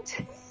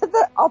turned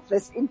the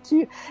office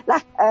into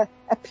like a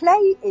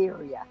play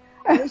area.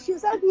 I mean, she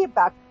was only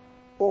about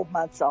 4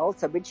 months old,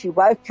 so when she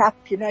woke up,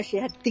 she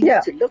had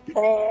things to look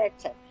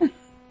at and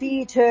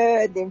feed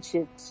her, and then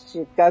she'd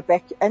go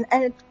back, and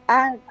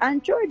I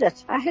enjoyed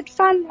it. I had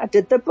fun. I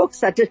did the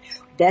books.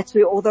 That's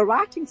where all the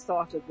writing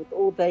started, with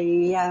all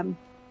the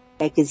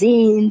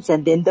magazines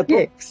and then the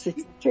books,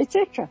 etc.,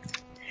 etc.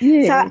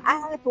 Yeah. So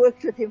I've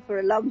worked with him for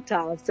a long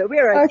time, so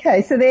we're okay.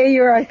 Okay, so there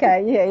you're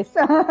okay, yes.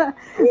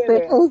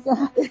 Because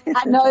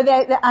I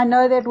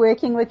know that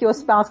working with your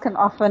spouse can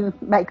often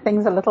make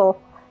things a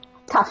little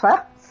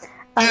tougher.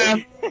 But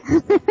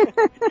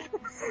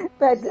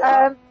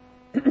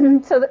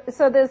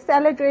so the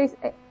salad dress,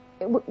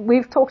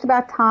 we've talked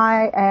about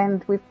Thai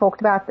and we've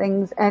talked about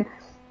things, and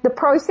the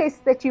process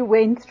that you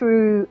went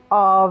through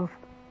of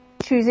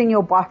choosing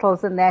your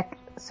bottles and that.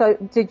 So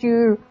did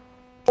you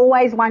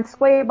always want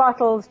square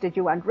bottles? Did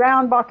you want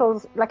round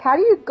bottles? Like, how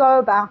do you go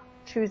about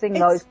choosing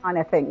those kind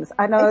of things?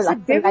 I know,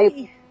 like the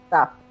label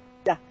stuff.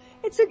 Yeah,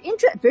 it's a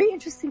very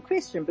interesting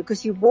question,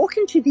 because you walk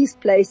into these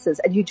places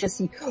and you just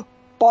see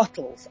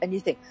bottles and you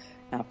think,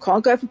 now I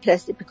can't go for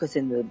plastic because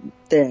then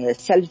the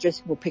salad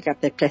dressing will pick up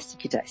that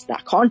plasticky taste. Now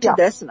I can't do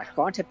this and I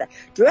can't have that.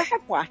 Do I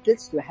have white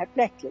lids? Do I have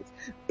black lids?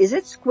 Is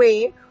it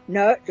square?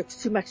 No, it looks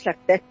too much like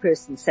that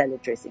person's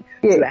salad dressing.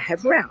 Yeah. Do I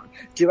have round?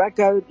 Do I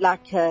go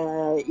like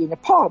in a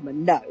Palmer?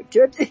 No.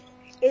 It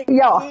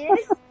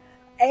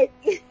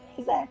is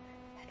a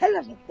hell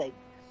of a thing.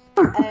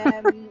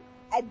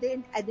 And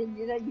then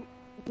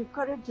you've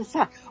got to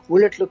decide,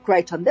 will it look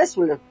great on this?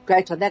 Will it look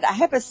great on that? I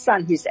have a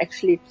son who's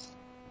actually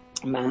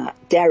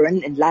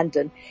Darren in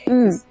London.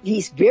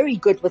 He's very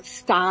good with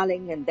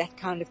styling and that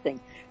kind of thing.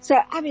 So,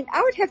 I mean,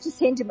 I would have to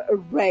send him a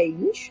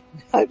range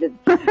over,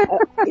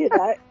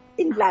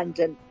 in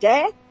London.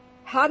 Dad,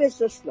 how does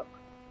this look?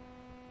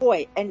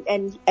 Boy,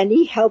 and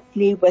he helped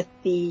me with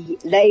the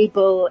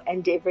label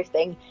and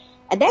everything.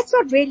 And that's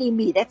not really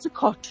me. That's a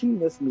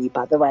cartoon of me,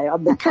 by the way,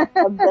 on the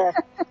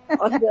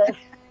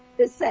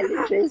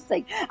salad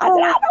dressing. I said, I don't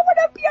want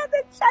to be on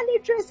the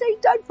salad dressing.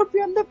 Don't put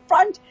me on the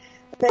front.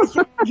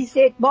 But he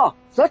said, Ma,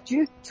 it's not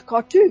you, it's a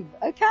cartoon.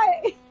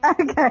 Okay.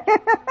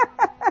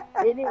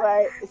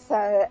 Anyway,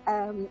 so,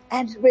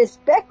 and it was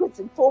backwards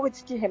and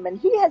forwards to him, and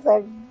he has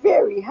a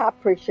very high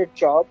pressure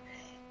job.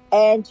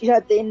 And,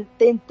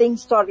 then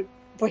things started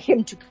for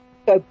him to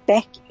go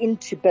back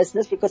into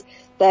business, because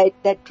they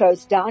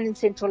closed down in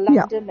central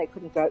London. They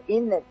couldn't go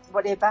in and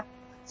whatever.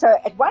 So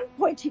at one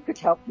point he could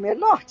help me a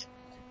lot.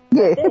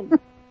 Yeah. Then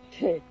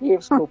he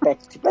was called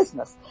back to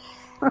business.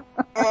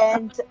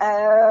 And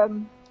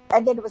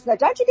then it was, no,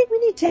 don't you think we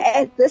need to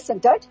add this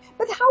and don't?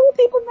 But how will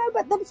people know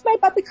that it's made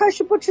by the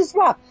kosher butcher's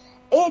wife?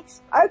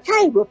 It's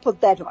okay, we'll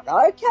put that on.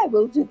 Okay,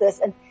 we'll do this.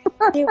 And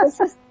there was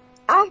this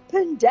up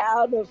and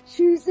down of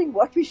choosing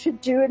what we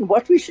should do and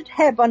what we should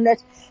have on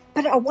it.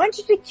 But I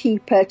wanted to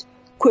keep it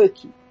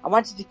quirky. I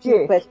wanted to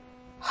keep it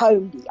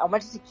homely. I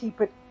wanted to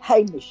keep it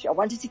Hamish. I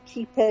wanted to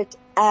keep it,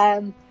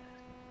 Sharon.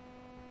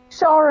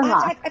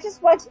 I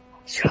just want,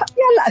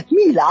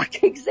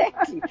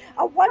 exactly.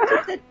 I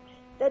wanted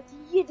that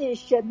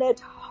Yiddish and that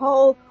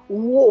whole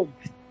warmth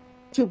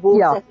towards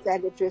that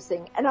salad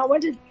dressing. And I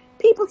wanted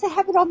people to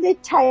have it on their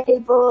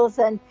tables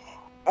and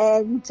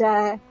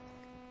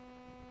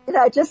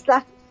just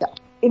like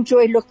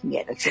enjoy looking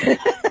at it.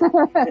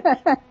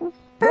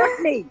 Not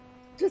me,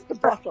 just the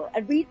bottle.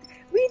 And read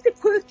the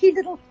quirky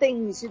little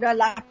things,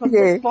 like on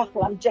this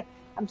bottle. I'm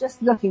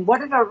just looking.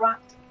 What did I write?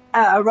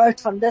 I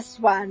wrote on this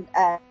one,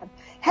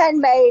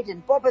 handmade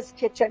in Bobba's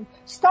kitchen.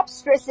 Stop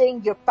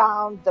stressing, you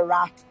found the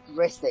right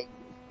dressing.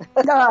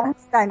 No,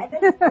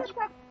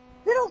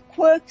 little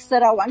quirks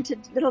that I wanted,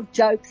 little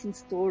jokes and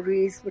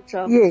stories, which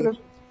are sort of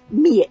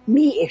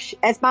me-ish,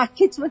 as my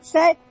kids would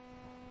say.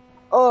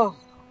 Oh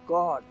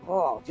God,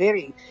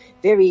 very,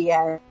 very,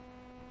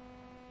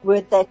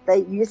 word that they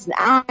use in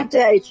our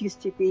day. It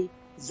used to be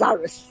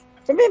Zarus.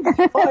 Remember,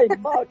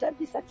 Ma, don't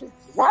be such a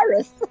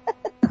Zarus.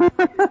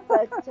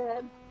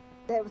 But,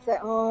 they would say,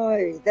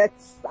 oh,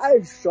 that's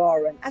so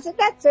Sharon. I said,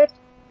 that's it.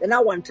 Then I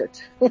want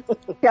it.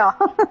 Yeah.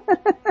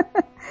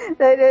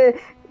 That's,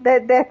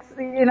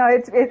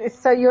 it's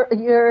so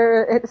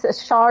it's a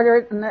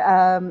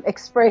Sharon,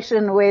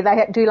 expression where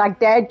they do like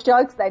dad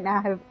jokes. They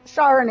now have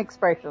Sharon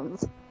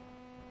expressions.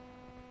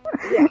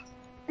 Yeah.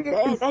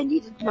 They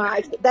needed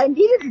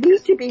me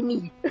to be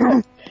me.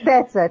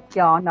 That's it.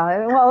 Yeah,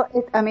 no. Well,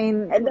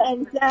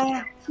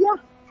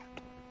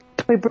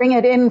 we bring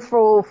it in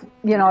for,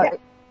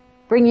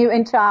 bring you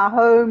into our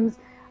homes,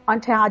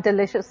 onto our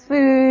delicious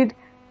food,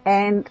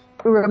 and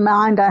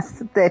remind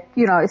us that,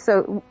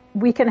 so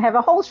we can have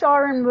a whole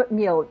Sharon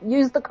meal.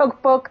 Use the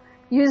cookbook,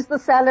 use the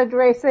salad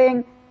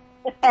dressing,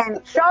 and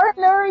Sharon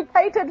Lurie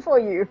catered for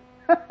you.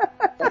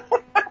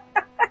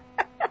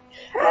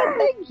 Oh,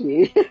 thank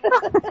you.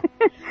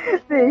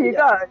 There you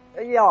go.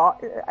 Yeah.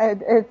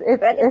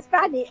 But it's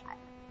funny.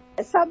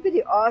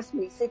 Somebody asked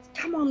me, said,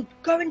 come on,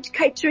 go into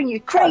catering.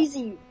 You're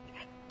crazy.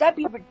 Don't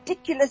be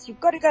ridiculous. You've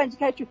got to go into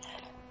catering.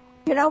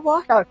 You know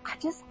what? No.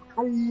 I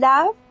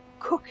love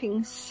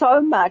cooking so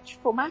much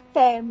for my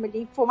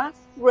family, for my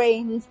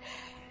friends.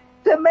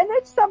 The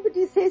minute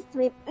somebody says to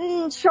me,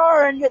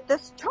 Sharon,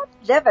 this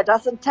chopped liver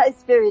doesn't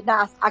taste very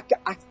nice, I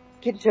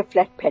get into a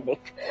flat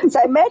panic.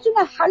 So imagine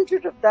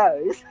 100 of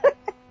those.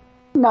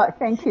 No,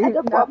 thank you. At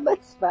a bar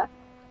mitzvah.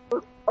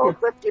 Or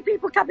 50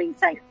 people coming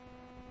saying,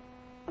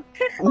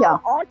 yeah,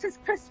 aren't as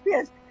crispy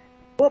as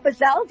Bobba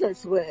Sha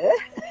were.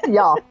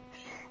 Yeah.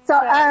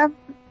 So,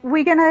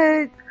 we're going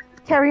to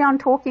carry on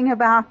talking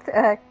about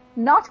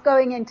not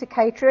going into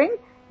catering.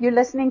 You're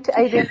listening to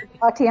Adrian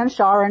Bugatti and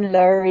Sharon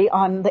Lurie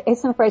on the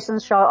Essence Freshen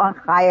Show on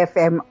High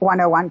FM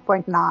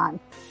 101.9.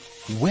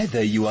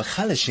 Whether you are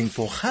chalashing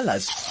for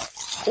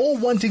chalas or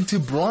wanting to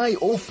braai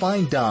or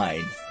fine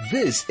dine,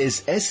 this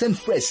is Essen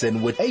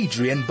Fressen with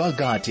Adrian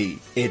Bugatti.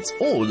 It's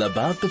all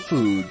about the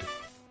food.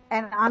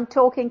 And I'm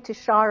talking to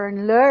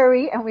Sharon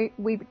Lurie, and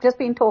we've just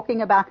been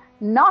talking about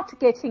not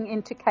getting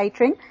into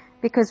catering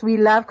because we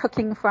love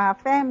cooking for our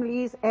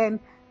families, and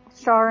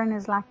Sharon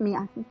is like me.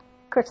 I think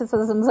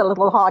criticism's a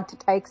little hard to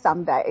take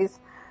some days.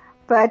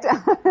 But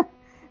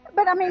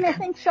I mean, I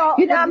think,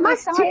 Sharon, I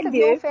must tell you,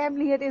 your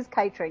family, it is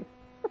catering.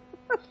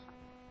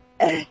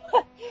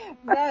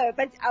 No,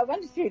 but I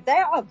want to say they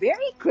are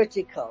very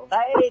critical.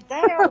 They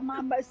are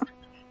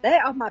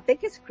my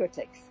biggest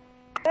critics.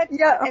 But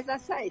as I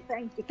say,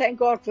 thank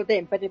God for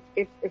them. But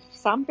if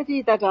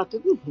somebody that I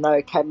didn't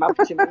know came up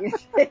to me and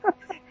said,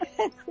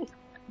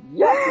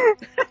 yeah,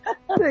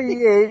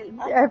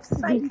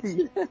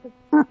 absolutely.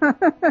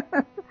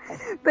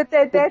 But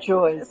that's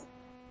joys.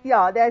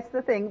 Yeah, that's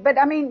the thing. But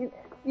I mean,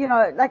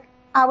 like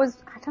I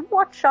don't know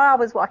what show I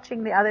was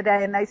watching the other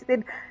day, and they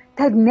said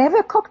they'd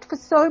never cooked for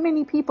so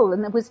many people,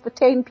 and it was for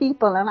 10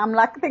 people. And I'm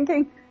like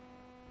thinking,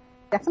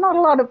 that's not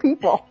a lot of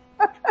people.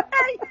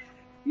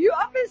 You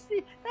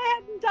obviously, they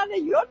hadn't done a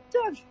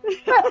yontif.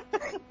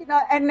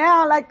 And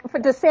now, like, for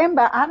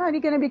December, I'm only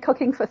going to be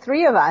cooking for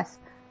 3 of us.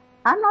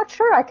 I'm not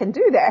sure I can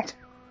do that.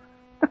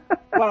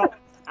 Well,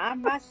 I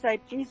must say,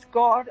 please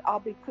God, I'll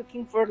be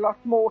cooking for a lot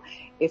more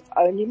if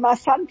only my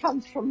son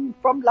comes from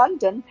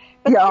London.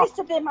 But the rest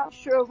of them, I'm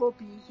sure, will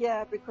be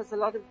here because a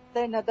lot of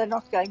they're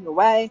not going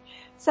away.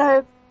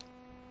 So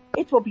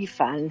it will be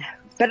fun.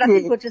 But I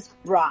think we'll just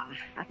braai.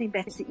 I think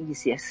that's the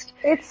easiest.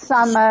 It's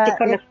summer.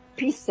 Stick on a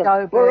piece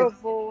of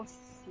boerewors,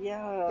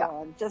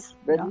 and just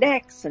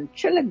relax and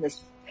chill in the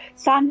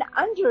sun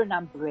under an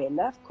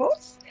umbrella, of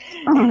course.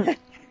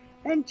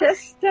 And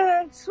just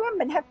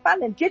swim and have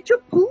fun and get your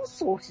pool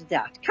sorted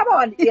out. Come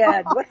on,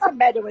 Ian, what's the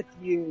matter with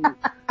you?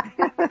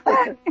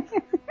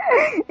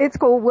 It's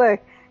called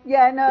work.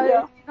 Yeah, no,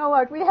 you know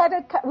what?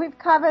 We've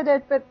covered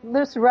it, but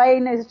this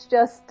rain is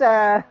just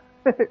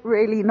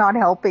really not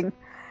helping.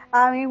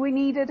 I mean, we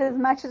need it as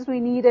much as we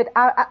need it.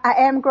 I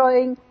am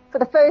growing for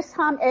the first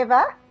time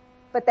ever,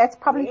 but that's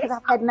probably because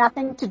I've had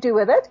nothing to do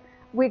with it.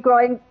 We're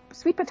growing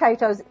sweet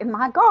potatoes in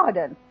my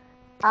garden.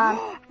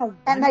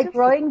 And they're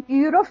growing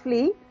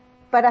beautifully.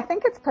 But I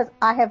think it's because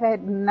I have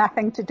had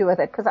nothing to do with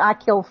it, because I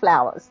kill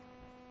flowers.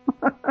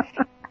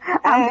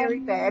 I'm very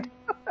bad.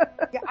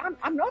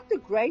 I'm not the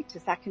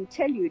greatest, I can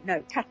tell you.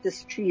 No, cut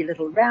this tree a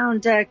little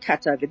rounder,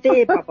 cut over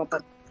there, blah, blah, blah,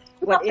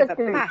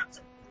 whatever.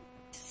 But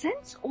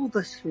since all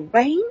this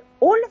rain,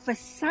 all of a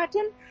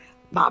sudden,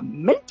 my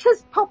mint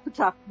has popped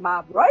up,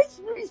 my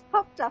rosemary's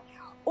popped up,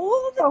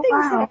 all the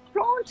things that I've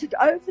planted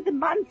over the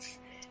months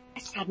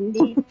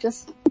suddenly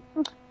just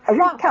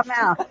come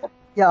out.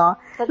 Yeah.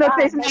 Look,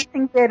 there's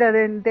nothing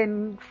better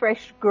than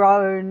fresh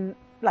grown,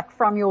 like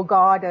from your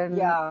garden.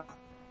 Yeah.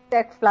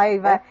 That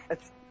flavor.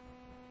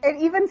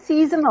 And even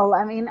seasonal.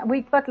 I mean,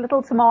 we've got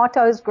little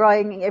tomatoes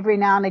growing every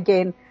now and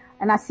again.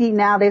 And I see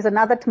now there's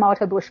another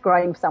tomato bush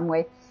growing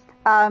somewhere.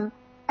 And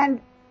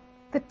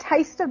the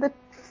taste of the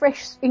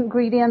fresh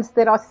ingredients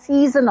that are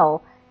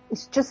seasonal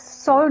is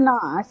just so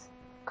nice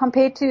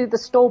compared to the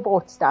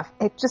store-bought stuff.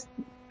 It just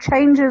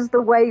changes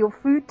the way your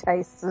food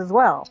tastes as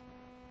well.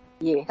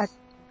 Yes.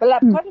 Well,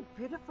 I've got a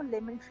beautiful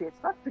lemon tree.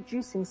 It's not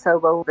producing so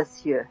well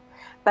this year,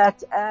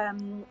 but I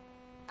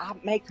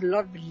make a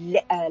lot of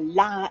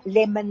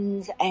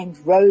lemons and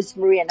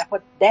rosemary, and I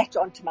put that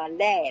onto my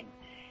lamb.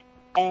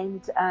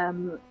 And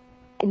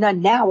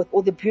now with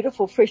all the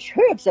beautiful fresh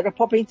herbs that are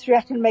popping through,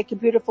 I can make a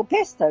beautiful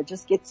pesto.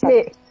 Just get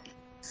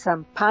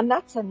some pine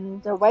nuts,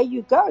 and away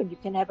you go. You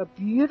can have a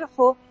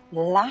beautiful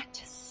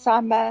light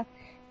summer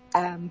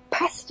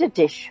pasta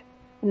dish,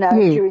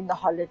 during the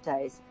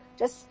holidays.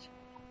 Just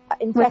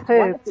in fact,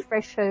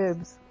 fresh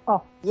herbs.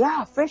 Oh,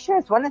 yeah, fresh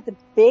herbs. One of the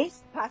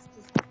best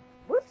pastas.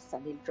 Whoops, I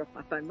nearly dropped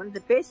my phone. One of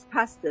the best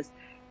pastas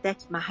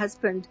that my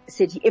husband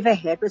said he ever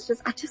had was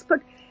I just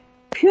put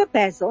pure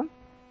basil,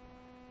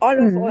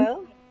 olive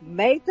oil,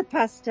 made the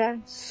pasta,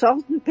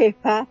 salt and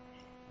pepper,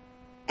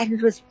 and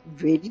it was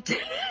really,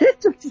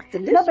 it was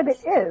delicious. No, but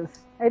it is.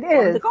 It From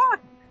is. the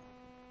garden.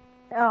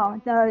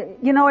 Oh, no.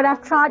 You know what?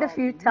 I've tried a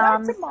few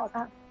times. No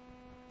tomatoes.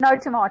 No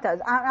tomatoes.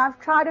 I've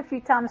tried a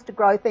few times to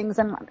grow things,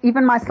 and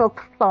even my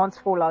silk plants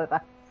fall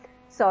over.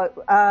 So,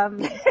 but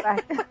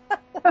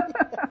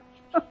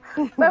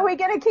we're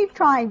going to keep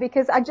trying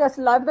because I just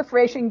love the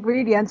fresh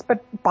ingredients,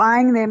 but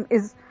buying them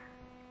is,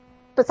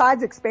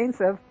 besides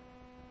expensive,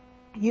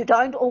 you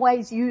don't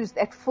always use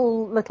that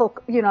full little,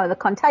 the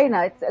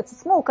container. It's a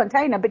small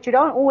container, but you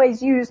don't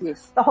always use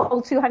the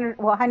whole 200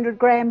 or 100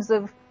 grams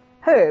of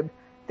herb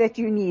that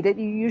you need. You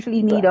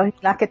usually need only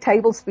like a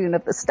tablespoon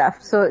of the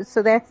stuff. So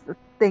that's the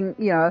thing,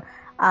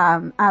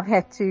 I've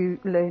had to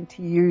learn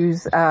to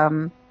use,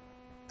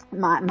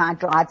 my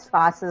dried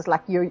spices,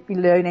 like you're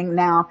learning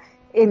now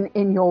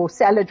in your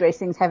salad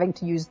dressings, having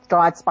to use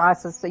dried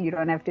spices so you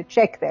don't have to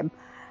check them,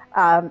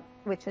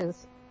 which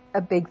is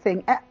a big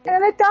thing. And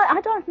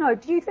I don't know,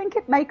 do you think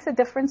it makes a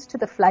difference to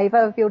the flavor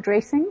of your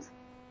dressings?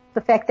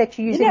 The fact that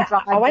you're using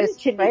dried versus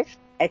fresh?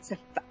 It's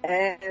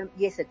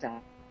yes, it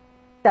does.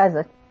 Does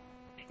it?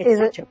 It's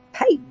such a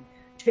pain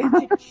to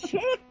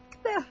check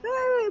the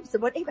herbs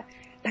and whatever.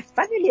 But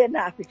funnily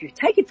enough, if you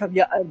take it from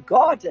your own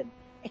garden,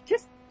 you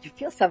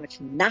feel so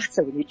much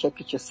nicer when you check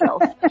it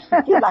yourself.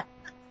 You're like,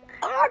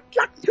 I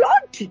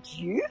planted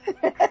you.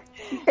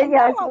 And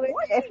now I'm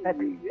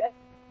watching you.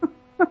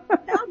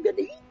 Now I'm going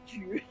to eat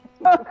you.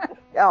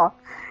 Yeah,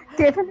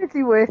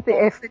 definitely worth the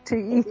effort to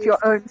eat your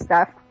own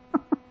stuff.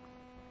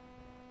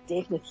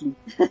 Definitely.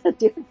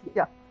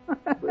 Yeah.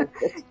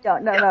 Yeah,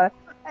 no.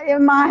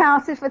 In my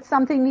house, if it's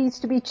something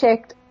needs to be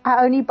checked,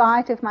 I only buy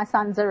it if my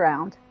son's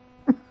around.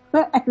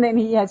 And then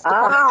he has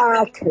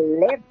to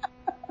clever.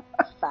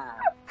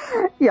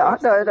 Yeah,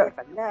 no.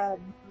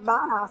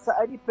 My house, the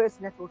only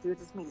person that will do it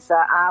is me, so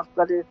I've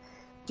got to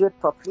do it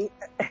properly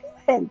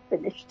and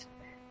finished.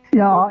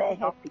 Yeah. And they're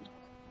happy.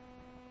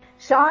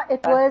 Sha,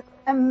 it was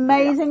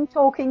amazing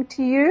talking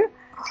to you,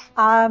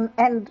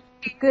 and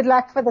good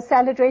luck for the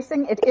salad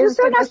dressing. It is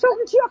so nice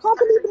talking to you. I can't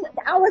believe it.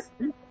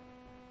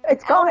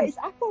 It's gone. It's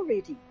up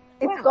already.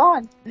 It's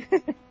gone.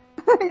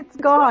 It's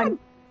gone.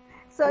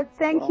 So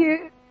thank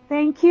you.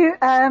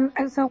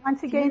 So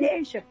once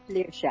again,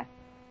 pleasure.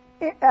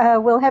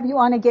 We'll have you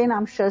on again,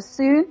 I'm sure,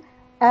 soon.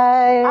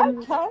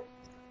 Okay.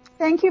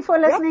 Thank you for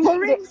listening. Your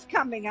pudding's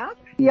coming up.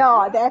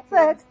 Yeah, that's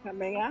it.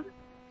 Coming up.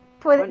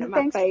 One of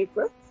my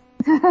favorites.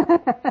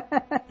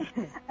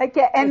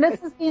 Okay, and this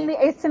has been the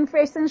Essen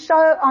Fressen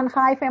Show on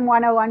Chai FM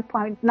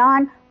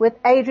 101.9 with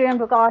Adrian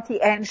Bogati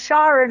and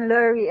Sharon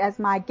Lurie as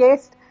my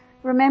guest.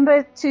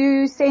 Remember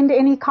to send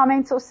any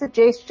comments or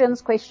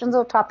suggestions, questions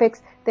or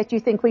topics that you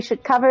think we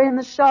should cover in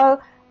the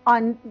show.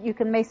 You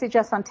can message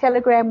us on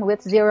Telegram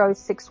with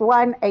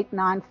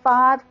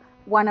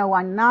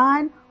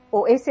 061-895-1019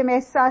 or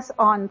SMS us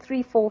on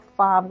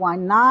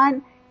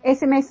 34519.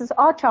 SMSs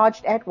are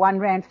charged at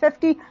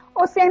R1.50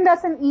 or send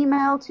us an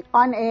email to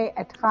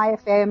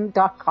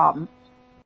onair@chaifm.com.